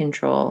can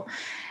control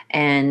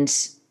and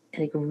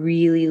like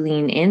really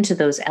lean into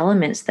those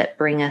elements that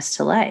bring us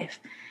to life.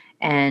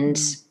 And,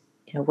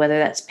 you know, whether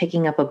that's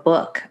picking up a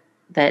book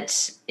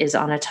that is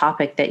on a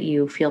topic that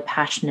you feel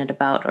passionate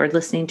about, or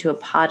listening to a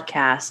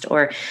podcast,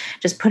 or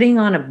just putting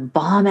on a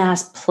bomb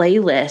ass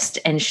playlist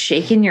and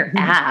shaking your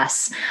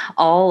ass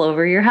all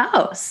over your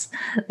house.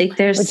 Like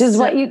there's which is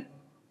what you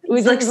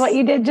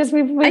did just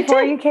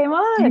before you came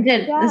on. I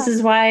did. Yeah. This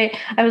is why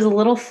I was a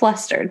little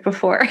flustered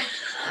before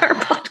our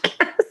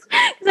podcast.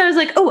 Because I was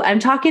like, oh, I'm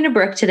talking to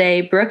Brooke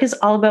today. Brooke is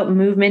all about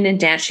movement and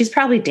dance. She's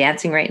probably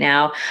dancing right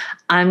now.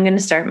 I'm going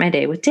to start my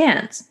day with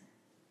dance.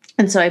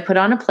 And so I put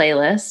on a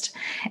playlist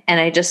and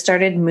I just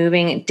started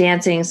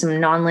dancing, some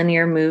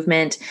nonlinear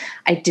movement.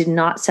 I did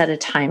not set a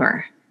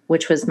timer,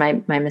 which was my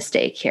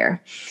mistake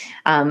here.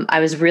 I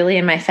was really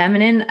in my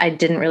feminine. I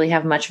didn't really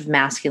have much of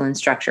masculine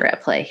structure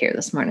at play here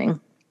this morning.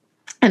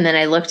 And then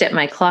I looked at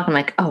my clock. I'm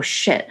like, oh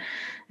shit,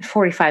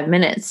 45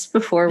 minutes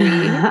before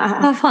we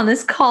hop on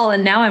this call.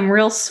 And now I'm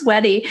real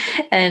sweaty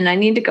and I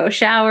need to go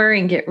shower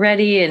and get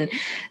ready. And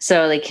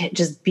so like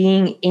just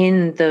being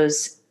in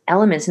those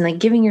elements and like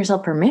giving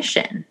yourself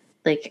permission.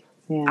 Like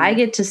I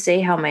get to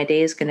say how my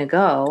day is going to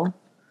go.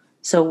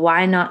 So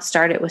why not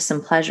start it with some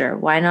pleasure?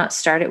 Why not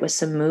start it with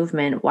some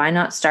movement? Why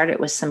not start it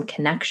with some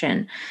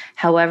connection?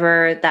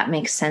 However that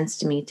makes sense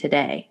to me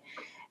today.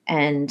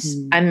 And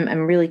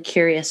I'm really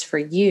curious for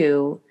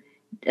you,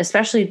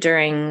 especially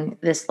during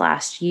this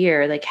last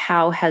year, like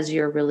how has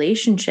your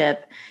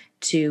relationship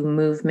to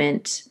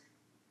movement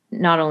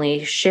not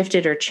only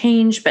shifted or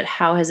changed, but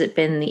how has it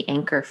been the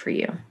anchor for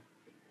you?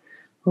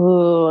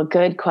 Ooh,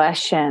 good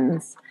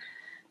questions.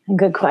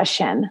 Good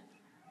question.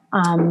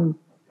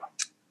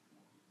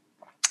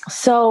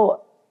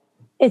 So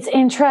it's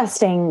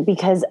interesting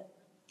because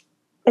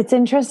it's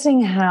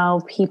interesting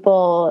how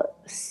people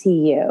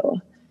see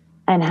you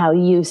and how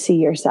you see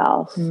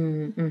yourself.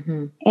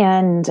 Mm-hmm.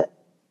 And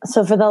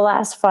so for the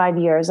last 5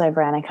 years, I've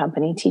ran a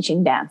company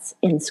teaching dance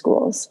in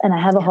schools, and I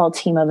have a whole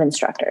team of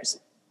instructors.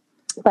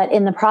 But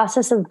in the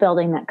process of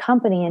building that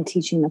company and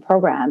teaching the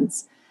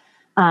programs,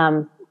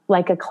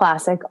 like a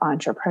classic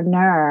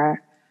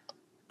entrepreneur,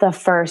 the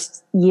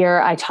first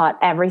year I taught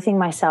everything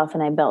myself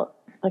and I built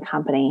the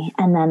company.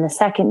 And then the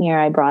second year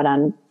I brought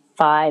on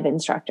 5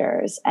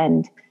 instructors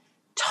and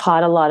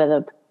taught a lot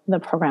of the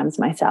programs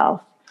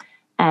myself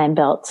and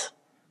built,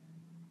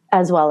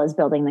 as well as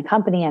building the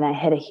company. And I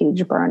hit a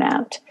huge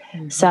burnout.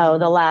 Mm-hmm. So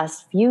the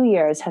last few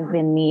years have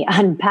been me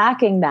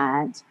unpacking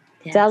that,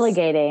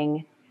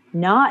 delegating,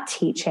 not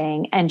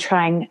teaching, and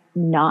trying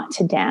not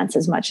to dance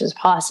as much as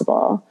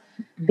possible,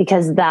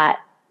 because that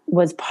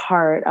was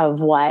part of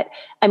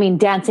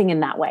dancing in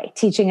that way,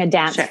 teaching a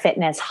dance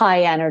fitness,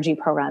 high energy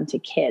program to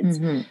kids.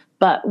 Mm-hmm.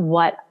 But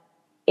what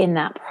in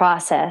that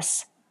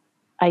process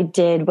I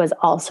did was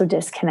also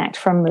disconnect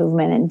from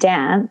movement and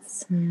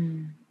dance.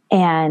 Mm.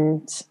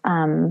 And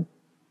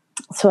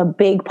so a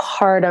big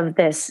part of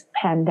this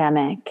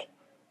pandemic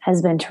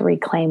has been to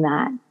reclaim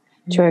that,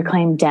 to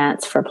reclaim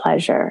dance for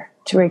pleasure,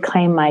 to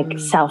reclaim like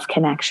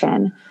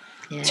self-connection,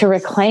 to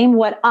reclaim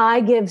what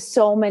I give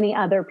so many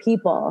other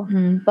people.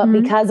 Mm-hmm. But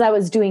because I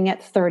was doing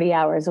it 30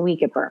 hours a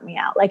week, it burnt me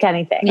out like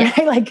anything. Yeah.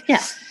 Right?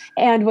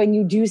 And when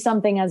you do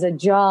something as a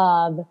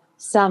job,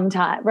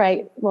 sometimes,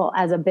 right? Well,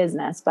 as a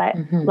business, but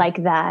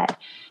like that,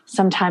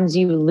 sometimes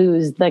you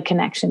lose the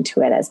connection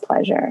to it as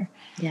pleasure.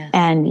 Yes.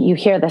 And you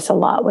hear this a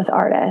lot with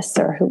artists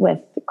or with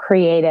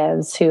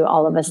creatives who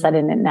all of a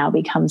sudden it now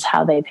becomes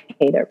how they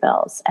pay their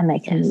bills and they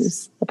can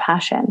lose the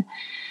passion.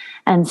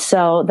 And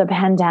so the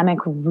pandemic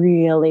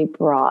really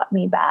brought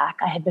me back.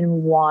 I had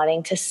been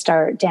wanting to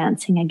start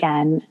dancing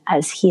again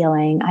as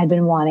healing. I'd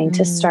been wanting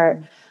to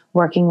start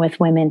working with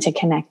women to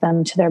connect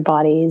them to their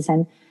bodies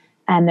and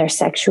their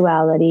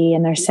sexuality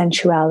and their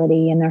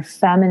sensuality and their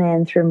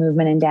feminine through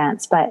movement and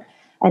dance. But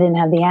I didn't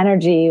have the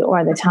energy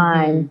or the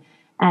time.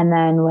 And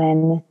then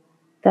when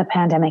the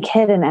pandemic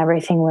hit and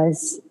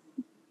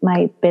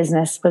my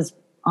business was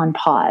on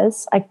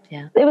pause,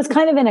 it was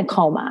kind of in a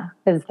coma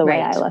is the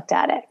way I looked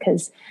at it,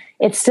 because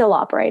it's still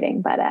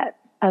operating, but at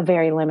a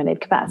very limited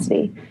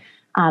capacity.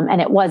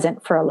 And it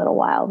wasn't for a little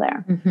while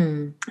there.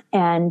 Mm-hmm.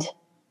 And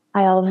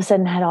I all of a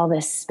sudden had all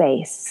this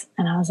space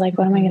and I was like,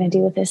 what am I going to do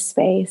with this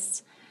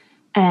space?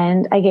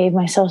 And I gave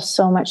myself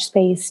so much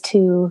space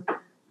to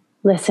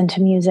listen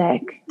to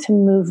music, to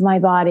move my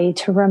body,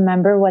 to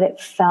remember what it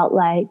felt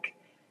like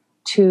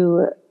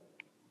to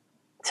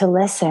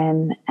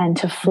listen and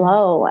to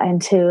flow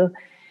and to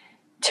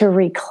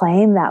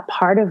reclaim that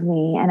part of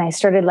me. And I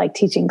started like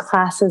teaching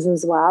classes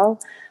as well,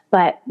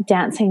 but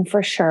dancing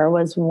for sure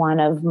was one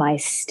of my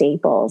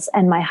staples.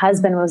 And my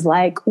husband was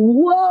like,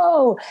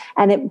 whoa.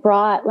 And it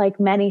brought like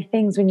many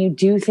things. When you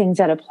do things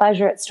out of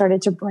pleasure, it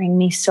started to bring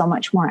me so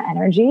much more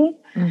energy.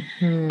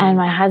 Mm-hmm. And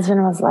my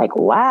husband was like,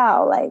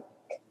 wow, like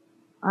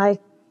I,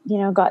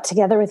 got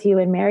together with you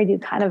and married you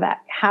kind of at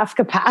half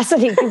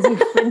capacity because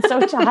you've been so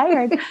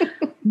tired,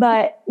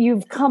 but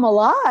you've come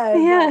alive.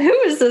 Yeah. Who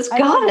is this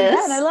goddess?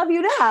 I love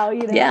you now,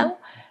 Yeah.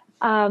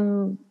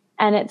 And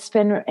it's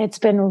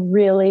been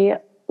really,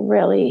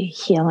 really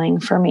healing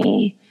for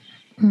me.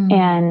 Mm.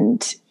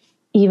 And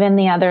even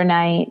the other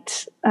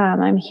night,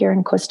 I'm here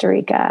in Costa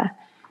Rica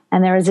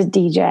and there was a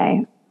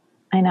DJ,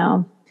 I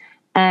know.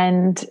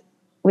 And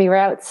we were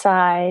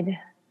outside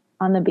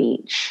on the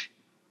beach.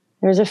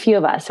 There was a few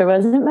of us. There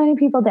wasn't many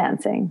people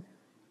dancing.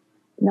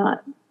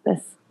 Not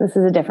this. This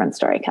is a different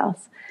story,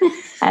 Kels.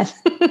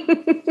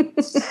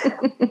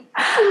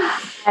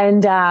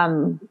 And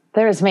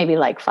there was maybe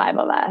like 5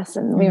 of us,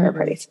 and we were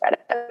pretty spread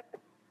out.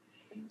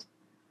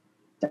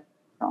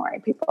 Don't worry,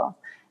 people.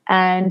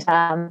 And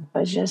it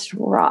was just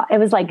raw. It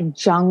was like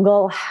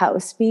jungle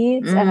house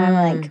beats,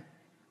 and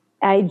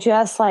I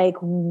just like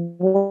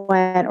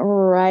went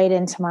right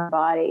into my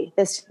body.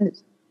 This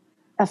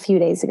a few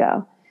days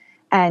ago,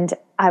 and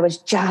I was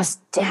just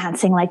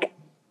dancing like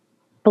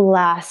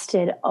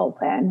blasted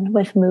open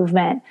with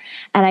movement.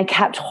 And I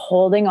kept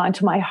holding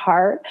onto my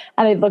heart.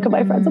 And I'd look at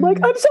my friends. I'm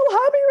like, I'm so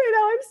happy right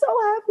now. I'm so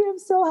happy. I'm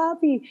so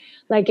happy.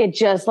 Like it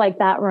just like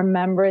that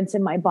remembrance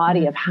in my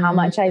body of how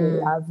much I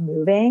love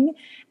moving.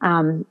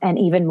 And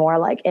even more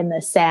like in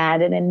the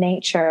sand and in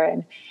nature.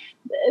 And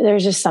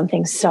there's just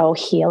something so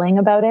healing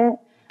about it.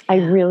 I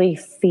really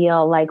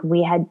feel like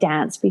we had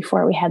dance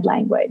before we had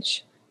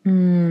language.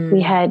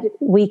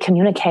 We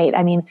communicate.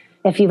 I mean,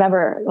 if you've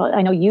ever, well,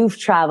 I know you've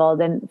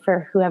traveled, and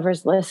for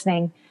whoever's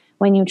listening,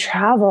 when you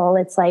travel,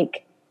 it's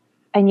like,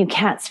 and you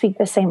can't speak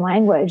the same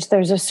language.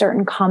 There's a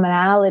certain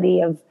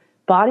commonality of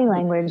body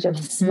language, of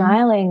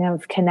smiling,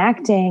 of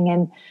connecting.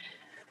 And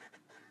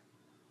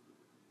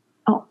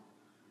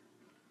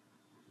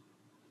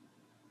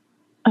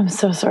I'm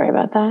so sorry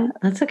about that.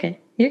 That's okay.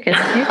 You're good.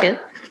 You're good.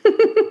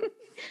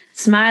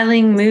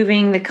 Smiling,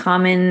 moving, the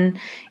common,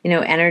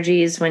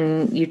 energies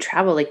when you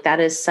travel, like that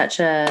is such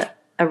a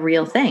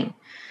real thing.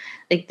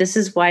 Like this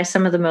is why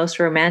some of the most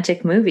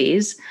romantic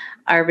movies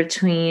are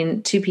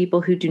between two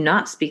people who do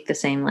not speak the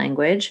same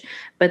language,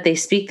 but they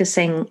speak the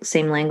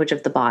same language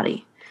of the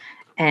body,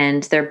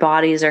 and their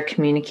bodies are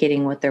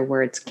communicating what their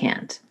words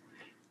can't.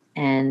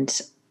 And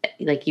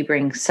like you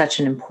bring such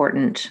an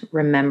important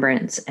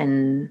remembrance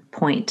and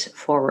point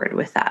forward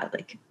with that.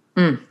 Like,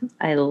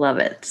 I love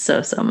it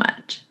so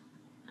much.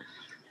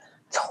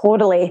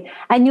 Totally.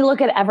 And you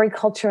look at every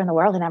culture in the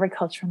world, and every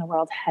culture in the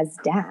world has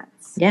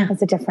dance. Yeah.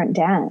 It's a different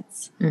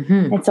dance.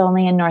 Mm-hmm. It's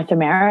only in North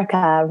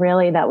America,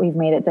 really, that we've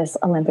made it this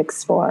Olympic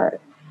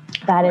sport.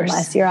 That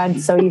unless you're on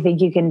So You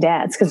Think You Can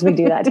Dance, because we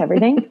do that to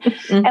everything.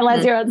 Mm-hmm.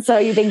 Unless you're on So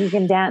You Think You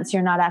Can Dance,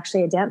 you're not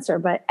actually a dancer.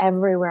 But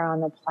everywhere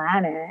on the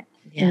planet,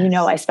 yes. And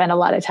I spend a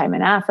lot of time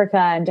in Africa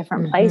and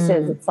different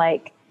places. It's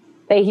like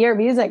they hear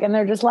music and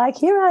they're just like,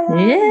 here I am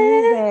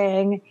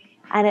moving.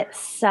 And it's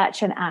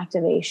such an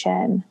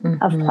activation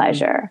of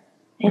pleasure.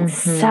 It's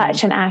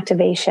such an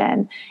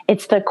activation.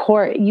 It's the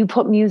core. You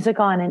put music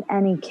on in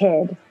any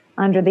kid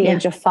under the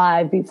age of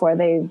 5 before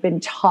they've been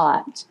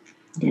taught,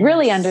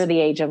 really under the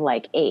age of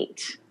like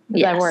 8.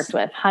 Yes. I've worked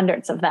with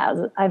hundreds of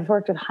thousands. I've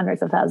worked with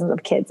hundreds of thousands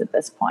of kids at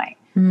this point.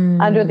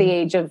 Under the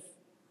age of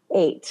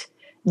 8,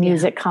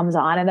 music comes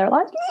on and they're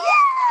like,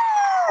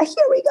 yeah,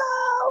 here we go.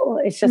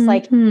 It's just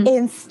like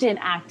instant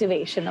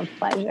activation of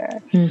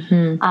pleasure.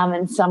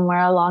 And somewhere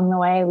along the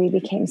way, we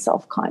became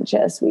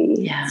self-conscious.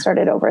 We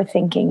started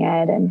overthinking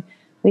it and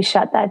we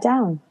shut that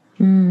down.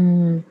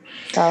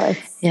 So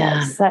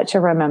it's such a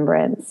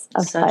remembrance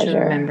of pleasure. Such a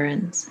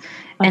remembrance.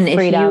 And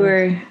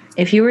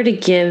if you were to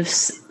give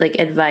like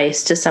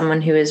advice to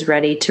someone who is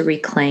ready to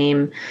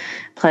reclaim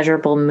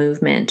pleasurable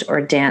movement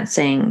or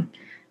dancing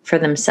for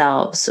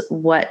themselves,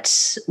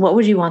 what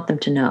would you want them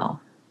to know?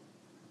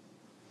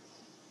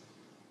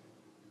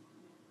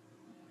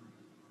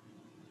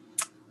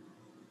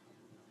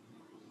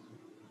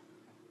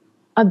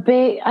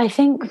 I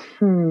think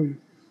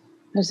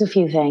there's a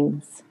few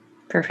things.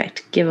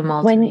 Perfect. Give them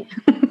all to me.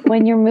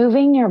 When you're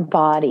moving your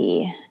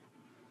body,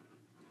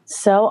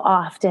 so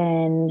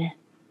often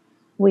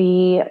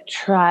we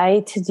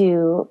try to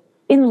do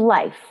in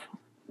life,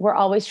 we're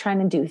always trying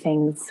to do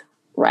things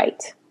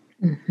right.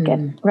 Get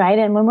right.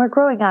 And when we're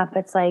growing up,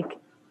 it's like,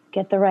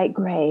 get the right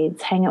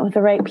grades, hang out with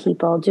the right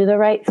people, do the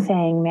right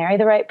thing, marry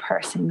the right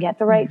person, get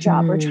the right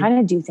job. We're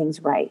trying to do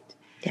things right.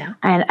 Yeah.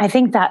 And I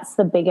think that's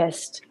the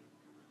biggest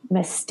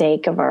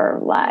mistake of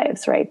our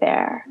lives right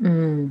there.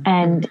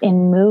 And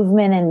in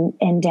movement and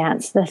in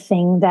dance, the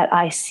thing that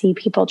I see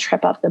people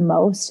trip up the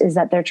most is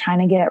that they're trying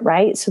to get it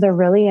right. So they're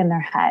really in their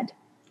head.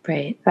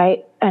 Right.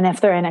 Right. And if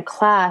they're in a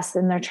class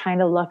and they're trying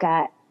to look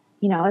at,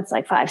 it's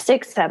like 5,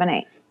 6, 7,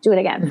 8, do it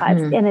again, 5.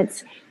 And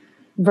it's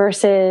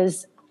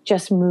versus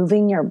just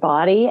moving your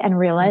body and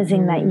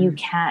realizing that you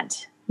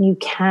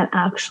can't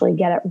actually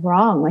get it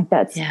wrong. Like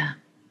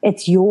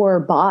it's your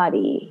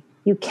body.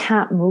 You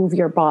can't move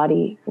your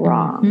body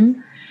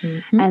wrong.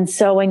 And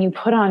so when you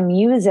put on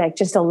music,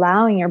 just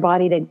allowing your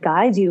body to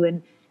guide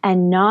you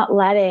and not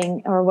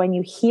letting, or when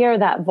you hear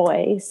that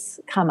voice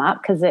come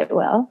up, because it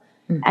will,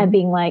 and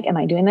being like, am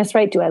I doing this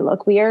right? Do I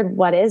look weird?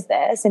 What is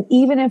this? And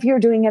even if you're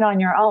doing it on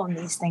your own,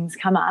 these things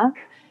come up,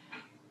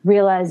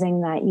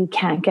 realizing that you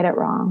can't get it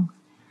wrong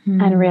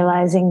and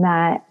realizing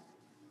that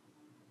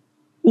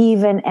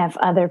even if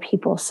other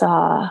people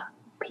saw,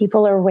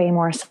 people are way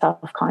more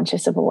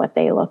self-conscious about what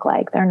they look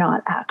like. They're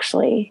not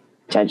actually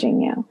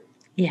judging you.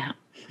 Yeah.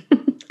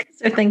 Because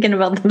they're thinking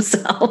about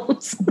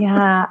themselves.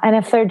 Yeah. And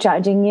if they're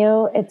judging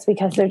you, it's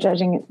because they're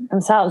judging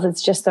themselves.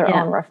 It's just their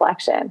own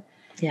reflection.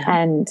 Yeah.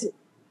 And,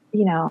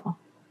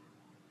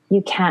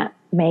 you can't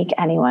make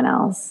anyone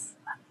else,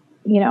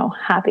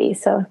 happy.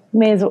 So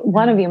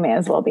one of you may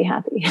as well be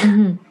happy.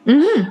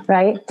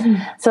 Right.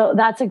 So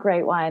that's a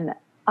great one.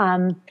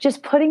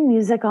 Just putting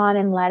music on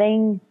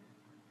and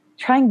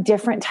trying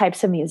different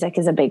types of music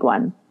is a big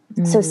one.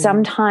 So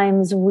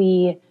sometimes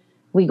we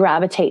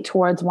gravitate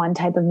towards one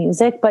type of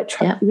music, but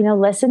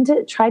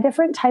try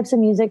different types of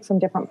music from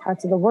different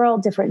parts of the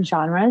world, different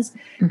genres,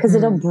 because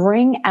it'll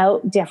bring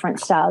out different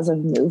styles of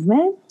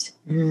movement.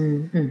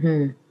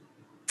 And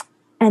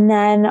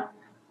then,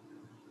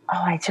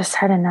 I just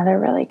had another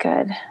really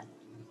good,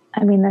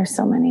 there's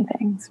so many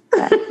things,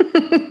 but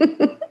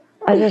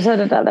I just had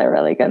another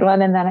really good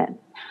one. And then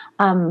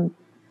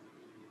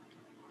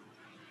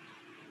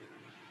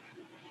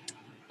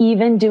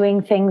even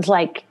doing things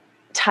like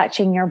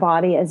touching your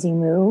body as you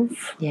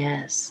move.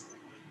 Yes.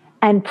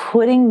 And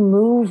putting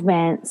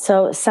movement.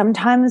 So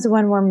sometimes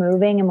when we're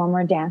moving and when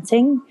we're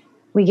dancing,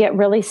 we get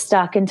really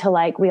stuck into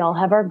like, we all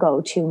have our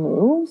go-to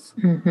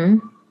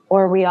move.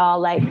 Or we all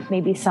like,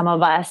 maybe some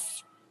of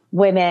us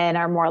women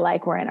are more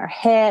like we're in our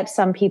hips.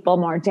 Some people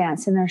more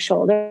dance in their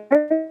shoulders.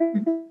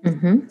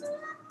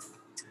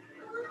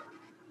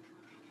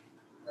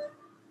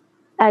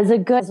 As a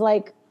good,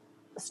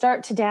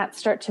 start to dance,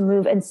 start to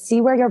move and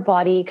see where your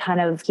body kind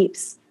of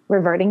keeps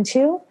reverting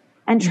to.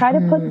 and try to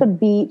put the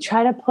beat,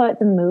 try to put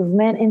the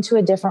movement into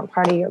a different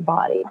part of your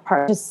body,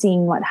 just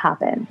seeing what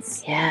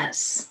happens.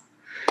 Yes.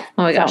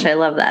 Oh my gosh, I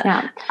love that.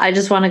 Yeah. I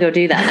just want to go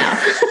do that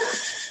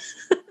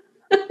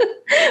now.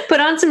 Put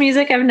on some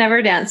music I've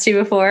never danced to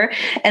before,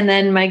 and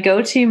then my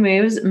go-to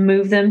moves,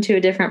 move them to a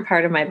different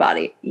part of my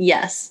body.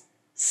 Yes.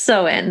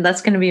 So in.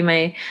 That's going to be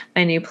my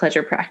new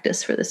pleasure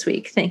practice for this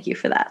week. Thank you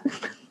for that.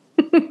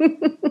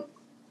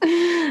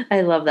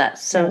 I love that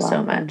so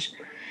much.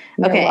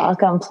 You're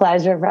welcome.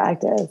 Pleasure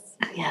practice.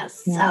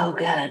 Yes. So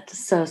good.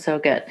 So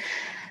good.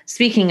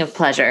 Speaking of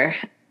pleasure,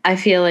 I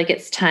feel like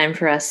it's time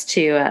for us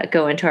to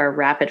go into our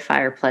rapid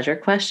fire pleasure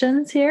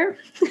questions here,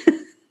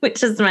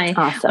 which is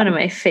one of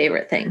my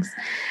favorite things.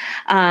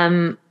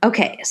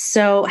 Okay.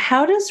 So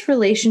how does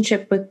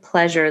relationship with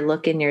pleasure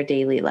look in your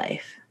daily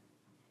life?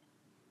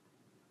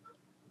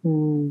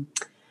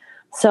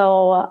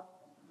 So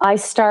I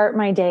start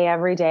my day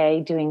every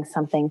day doing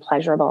something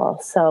pleasurable.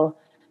 So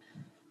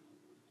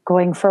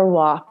going for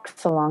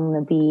walks along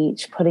the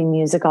beach, putting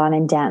music on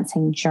and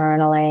dancing,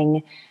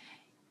 journaling.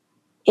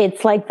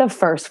 It's like the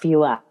first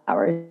few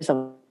hours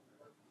of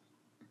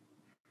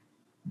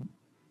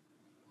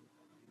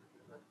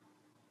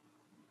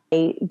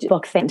a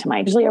book thing to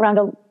my, usually around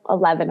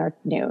 11 or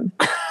noon.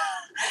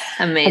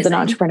 Amazing. As an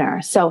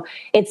entrepreneur. So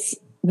it's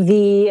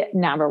the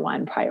number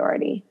one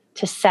priority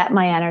to set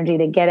my energy,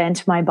 to get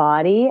into my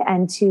body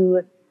and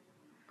to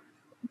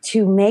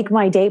make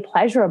my day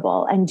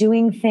pleasurable, and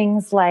doing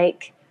things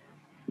like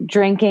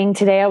drinking.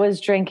 Today I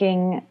was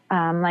drinking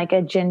like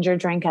a ginger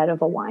drink out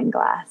of a wine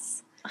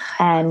glass,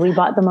 and we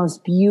bought the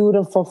most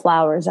beautiful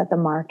flowers at the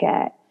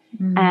market,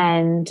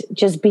 and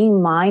just being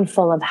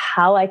mindful of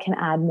how I can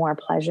add more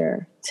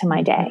pleasure to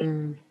my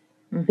day,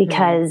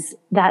 because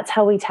that's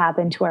how we tap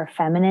into our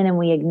feminine and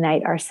we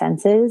ignite our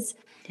senses.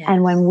 Yes.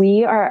 And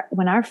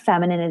when our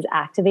feminine is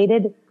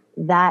activated,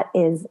 that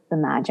is the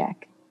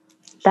magic.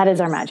 That is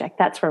our magic.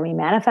 That's where we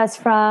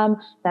manifest from.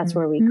 That's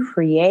where we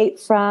create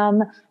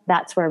from.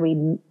 That's where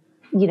we,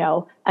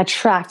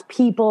 attract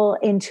people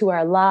into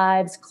our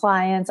lives,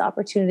 clients,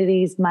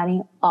 opportunities,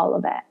 money, all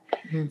of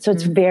it. So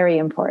it's very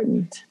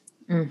important.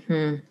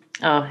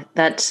 Oh,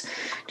 that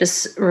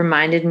just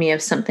reminded me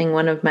of something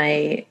one of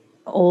my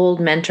old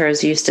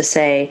mentors used to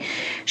say.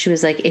 She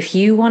was like, if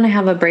you want to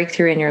have a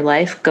breakthrough in your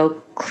life, go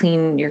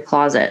clean your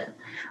closet,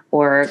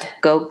 or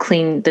go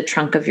clean the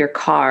trunk of your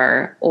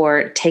car,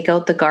 or take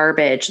out the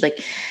garbage.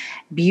 Like,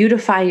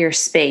 beautify your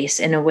space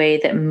in a way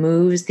that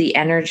moves the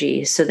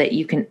energy so that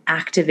you can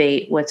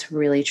activate what's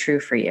really true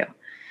for you.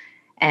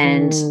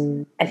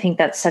 And I think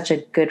that's such a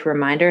good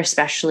reminder,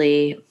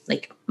 especially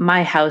like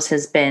my house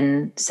has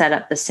been set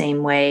up the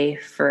same way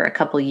for a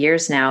couple of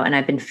years now. And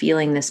I've been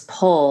feeling this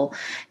pull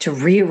to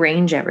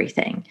rearrange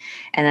everything.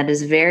 And that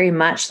is very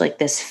much like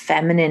this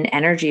feminine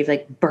energy of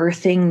like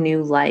birthing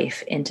new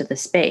life into the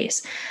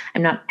space.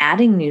 I'm not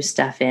adding new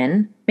stuff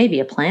in, maybe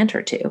a plant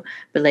or two,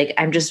 but like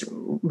I'm just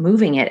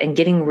moving it and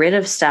getting rid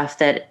of stuff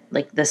that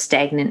like the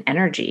stagnant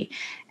energy,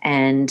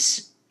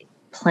 and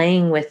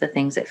playing with the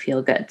things that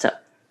feel good. So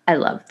I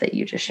love that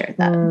you just shared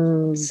that.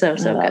 So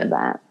good.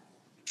 That.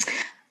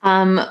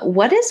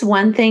 What is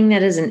one thing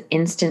that is an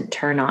instant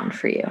turn on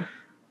for you?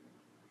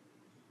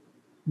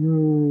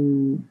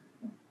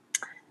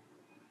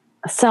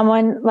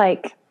 Someone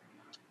like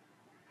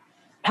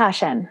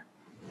passion,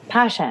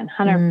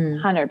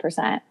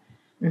 100%.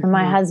 And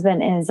my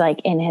husband is like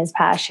in his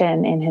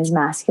passion, in his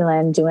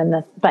masculine, doing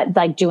the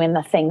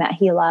thing that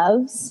he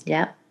loves.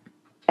 Yeah.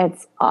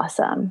 It's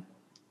awesome.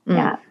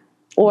 Yeah.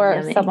 Or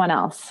Yummy. Someone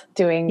else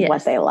doing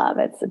what they love.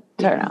 It's a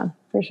turn on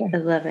for sure. I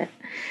love it.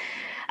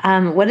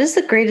 What is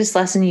the greatest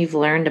lesson you've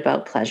learned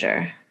about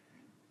pleasure?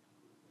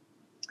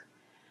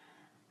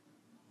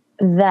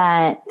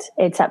 That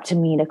it's up to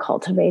me to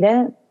cultivate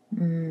it.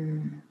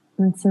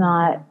 It's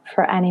not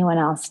for anyone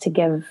else to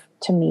give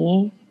to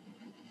me.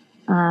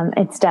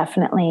 It's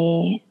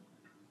definitely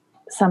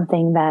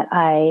something that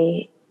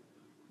I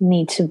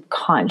need to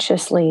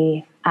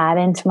consciously add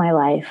into my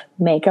life,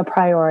 make a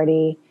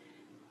priority,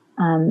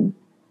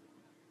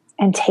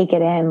 and take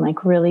it in,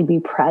 like really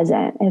be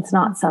present. It's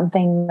not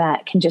something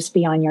that can just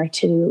be on your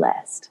to-do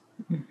list,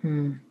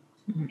 you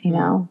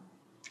know?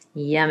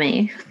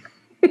 Yummy.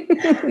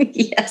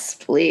 Yes,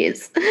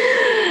 please.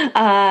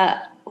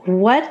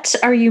 What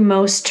are you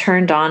most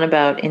turned on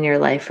about in your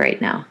life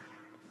right now?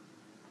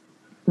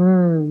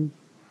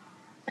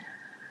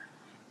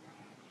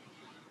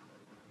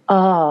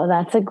 Oh,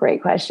 that's a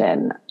great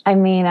question. I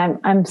mean,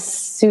 I'm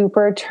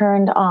super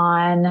turned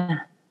on.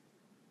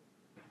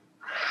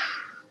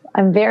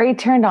 I'm very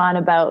turned on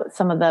about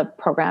some of the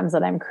programs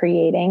that I'm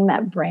creating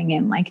that bring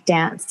in like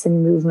dance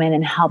and movement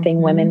and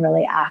helping women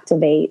really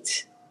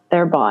activate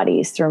their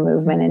bodies through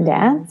movement and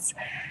dance.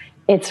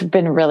 It's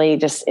been really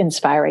just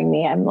inspiring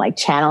me. I'm like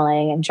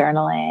channeling and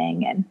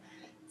journaling. And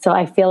so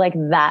I feel like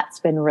that's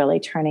been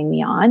really turning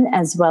me on,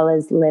 as well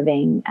as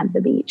living at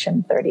the beach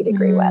in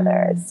 30-degree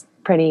weather. It's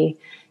pretty,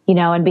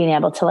 and being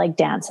able to like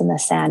dance in the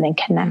sand and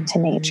connect to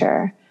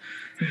nature.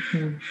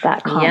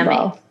 That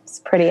combo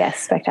is pretty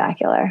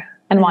spectacular.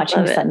 And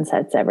watching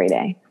sunsets every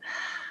day.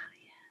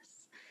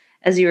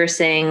 as you were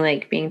saying,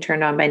 like being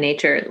turned on by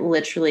nature,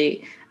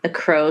 literally a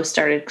crow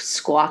started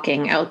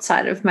squawking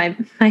outside of my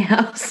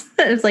house.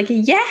 It was like,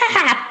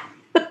 yeah,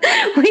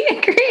 we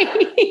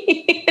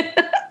agree.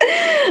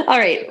 All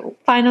right.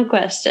 Final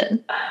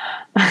question.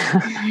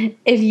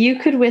 If you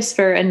could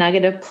whisper a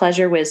nugget of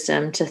pleasure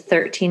wisdom to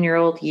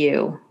 13-year-old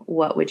you,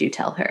 what would you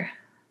tell her?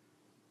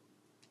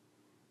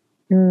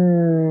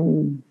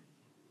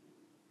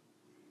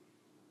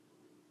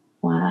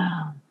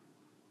 Wow.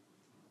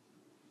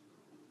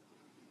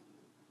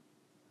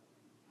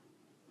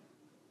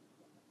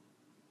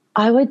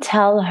 I would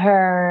tell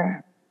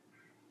her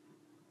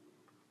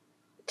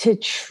to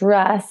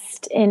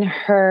trust in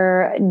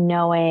her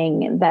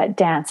knowing that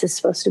dance is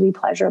supposed to be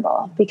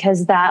pleasurable,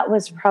 because that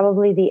was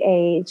probably the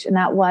age, and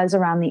that was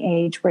around the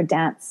age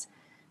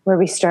where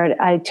we started.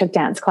 I took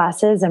dance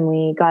classes and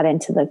we got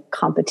into the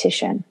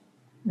competition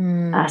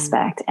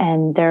aspect,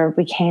 and there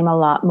became a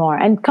lot more,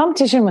 and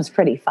competition was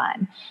pretty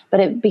fun, but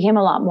it became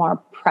a lot more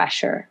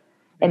pressure.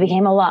 It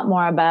became a lot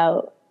more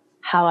about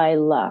how I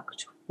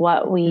looked,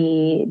 what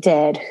we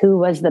did, who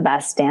was the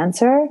best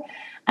dancer.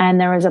 And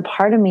there was a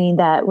part of me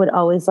that would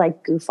always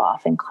like goof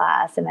off in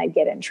class and I'd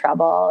get in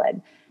trouble.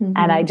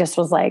 And I just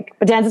was like,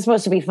 but dance is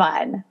supposed to be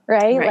fun,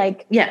 right?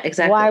 Like, yeah,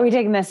 exactly. Why are we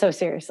taking this so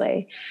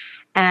seriously?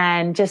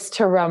 And just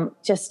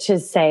to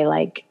say,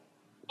 like,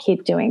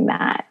 keep doing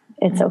that.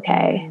 It's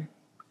okay.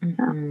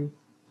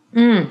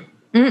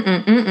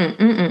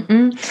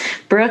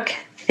 Brooke,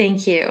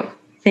 thank you.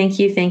 Thank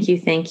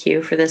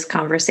you for this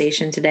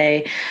conversation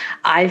today.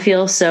 I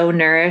feel so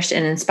nourished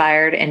and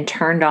inspired and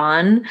turned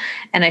on.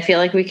 And I feel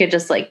like we could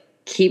just like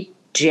keep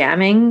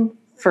jamming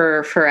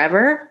for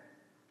forever.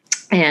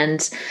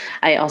 And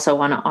I also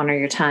want to honor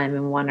your time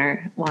and want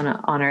to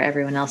honor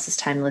everyone else's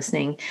time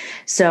listening.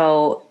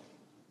 So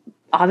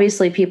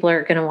obviously people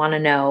are going to want to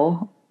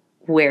know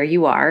where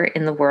you are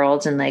in the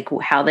world and like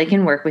how they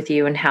can work with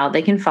you and how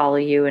they can follow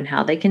you and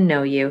how they can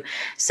know you.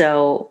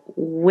 So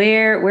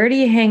where do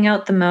you hang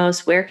out the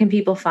most? Where can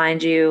people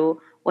find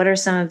you? What are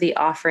some of the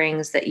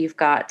offerings that you've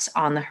got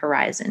on the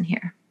horizon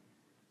here?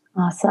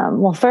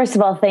 Awesome. Well, first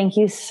of all, thank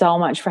you so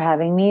much for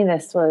having me.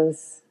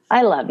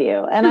 I love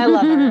you and I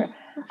love her.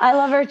 I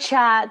love her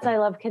chats. I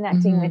love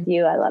connecting with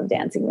you. I love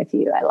dancing with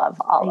you. I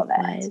love all of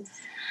it.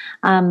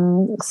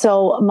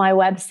 So my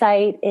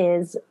website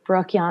is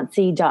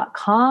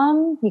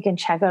brookeyantzi.com. You can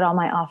check out all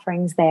my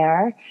offerings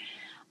there.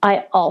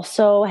 I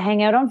also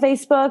hang out on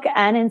Facebook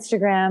and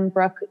Instagram,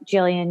 Brooke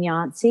Jillian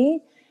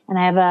Yantzi. And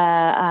I have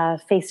a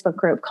Facebook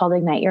group called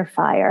Ignite Your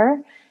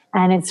Fire.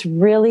 And it's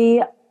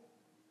really,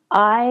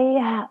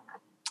 one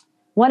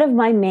of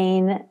my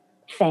main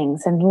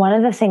things, and one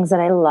of the things that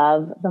I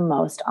love the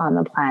most on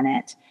the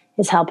planet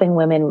is helping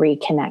women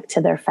reconnect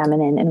to their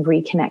feminine and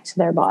reconnect to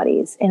their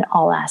bodies in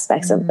all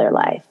aspects of their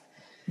life,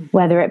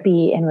 whether it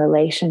be in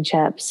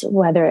relationships,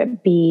 whether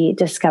it be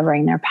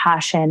discovering their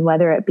passion,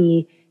 whether it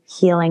be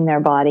healing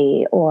their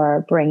body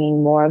or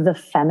bringing more of the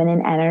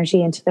feminine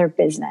energy into their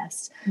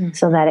business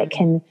so that it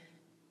can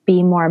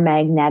be more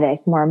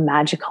magnetic, more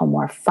magical,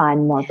 more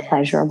fun, more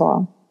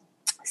pleasurable.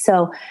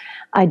 So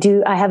I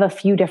have a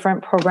few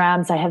different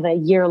programs. I have a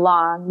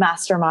year-long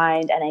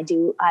mastermind, and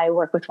I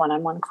work with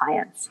one-on-one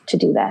clients to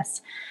do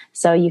this.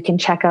 So you can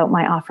check out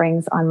my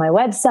offerings on my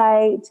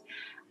website,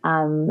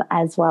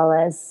 as well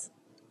as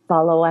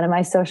follow one of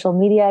my social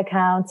media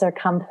accounts or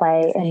come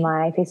play in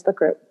my Facebook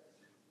group.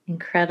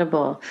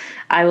 Incredible.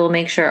 I will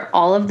make sure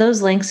all of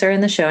those links are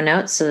in the show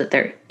notes so that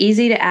they're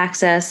easy to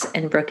access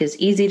and Brooke is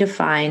easy to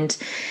find.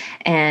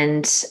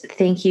 And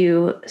thank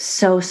you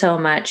so, so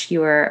much.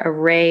 You are a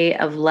ray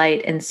of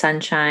light and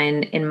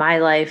sunshine in my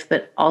life,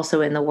 but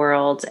also in the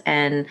world.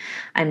 And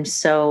I'm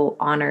so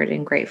honored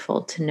and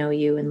grateful to know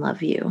you and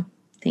love you.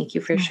 Thank you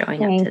for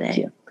showing up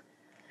today.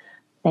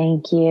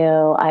 Thank you.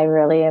 I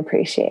really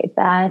appreciate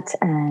that.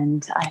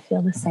 And I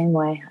feel the same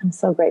way. I'm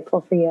so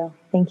grateful for you.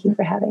 Thank you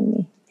for having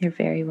me. You're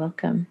very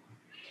welcome.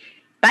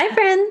 Bye,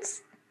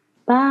 friends.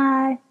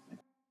 Bye.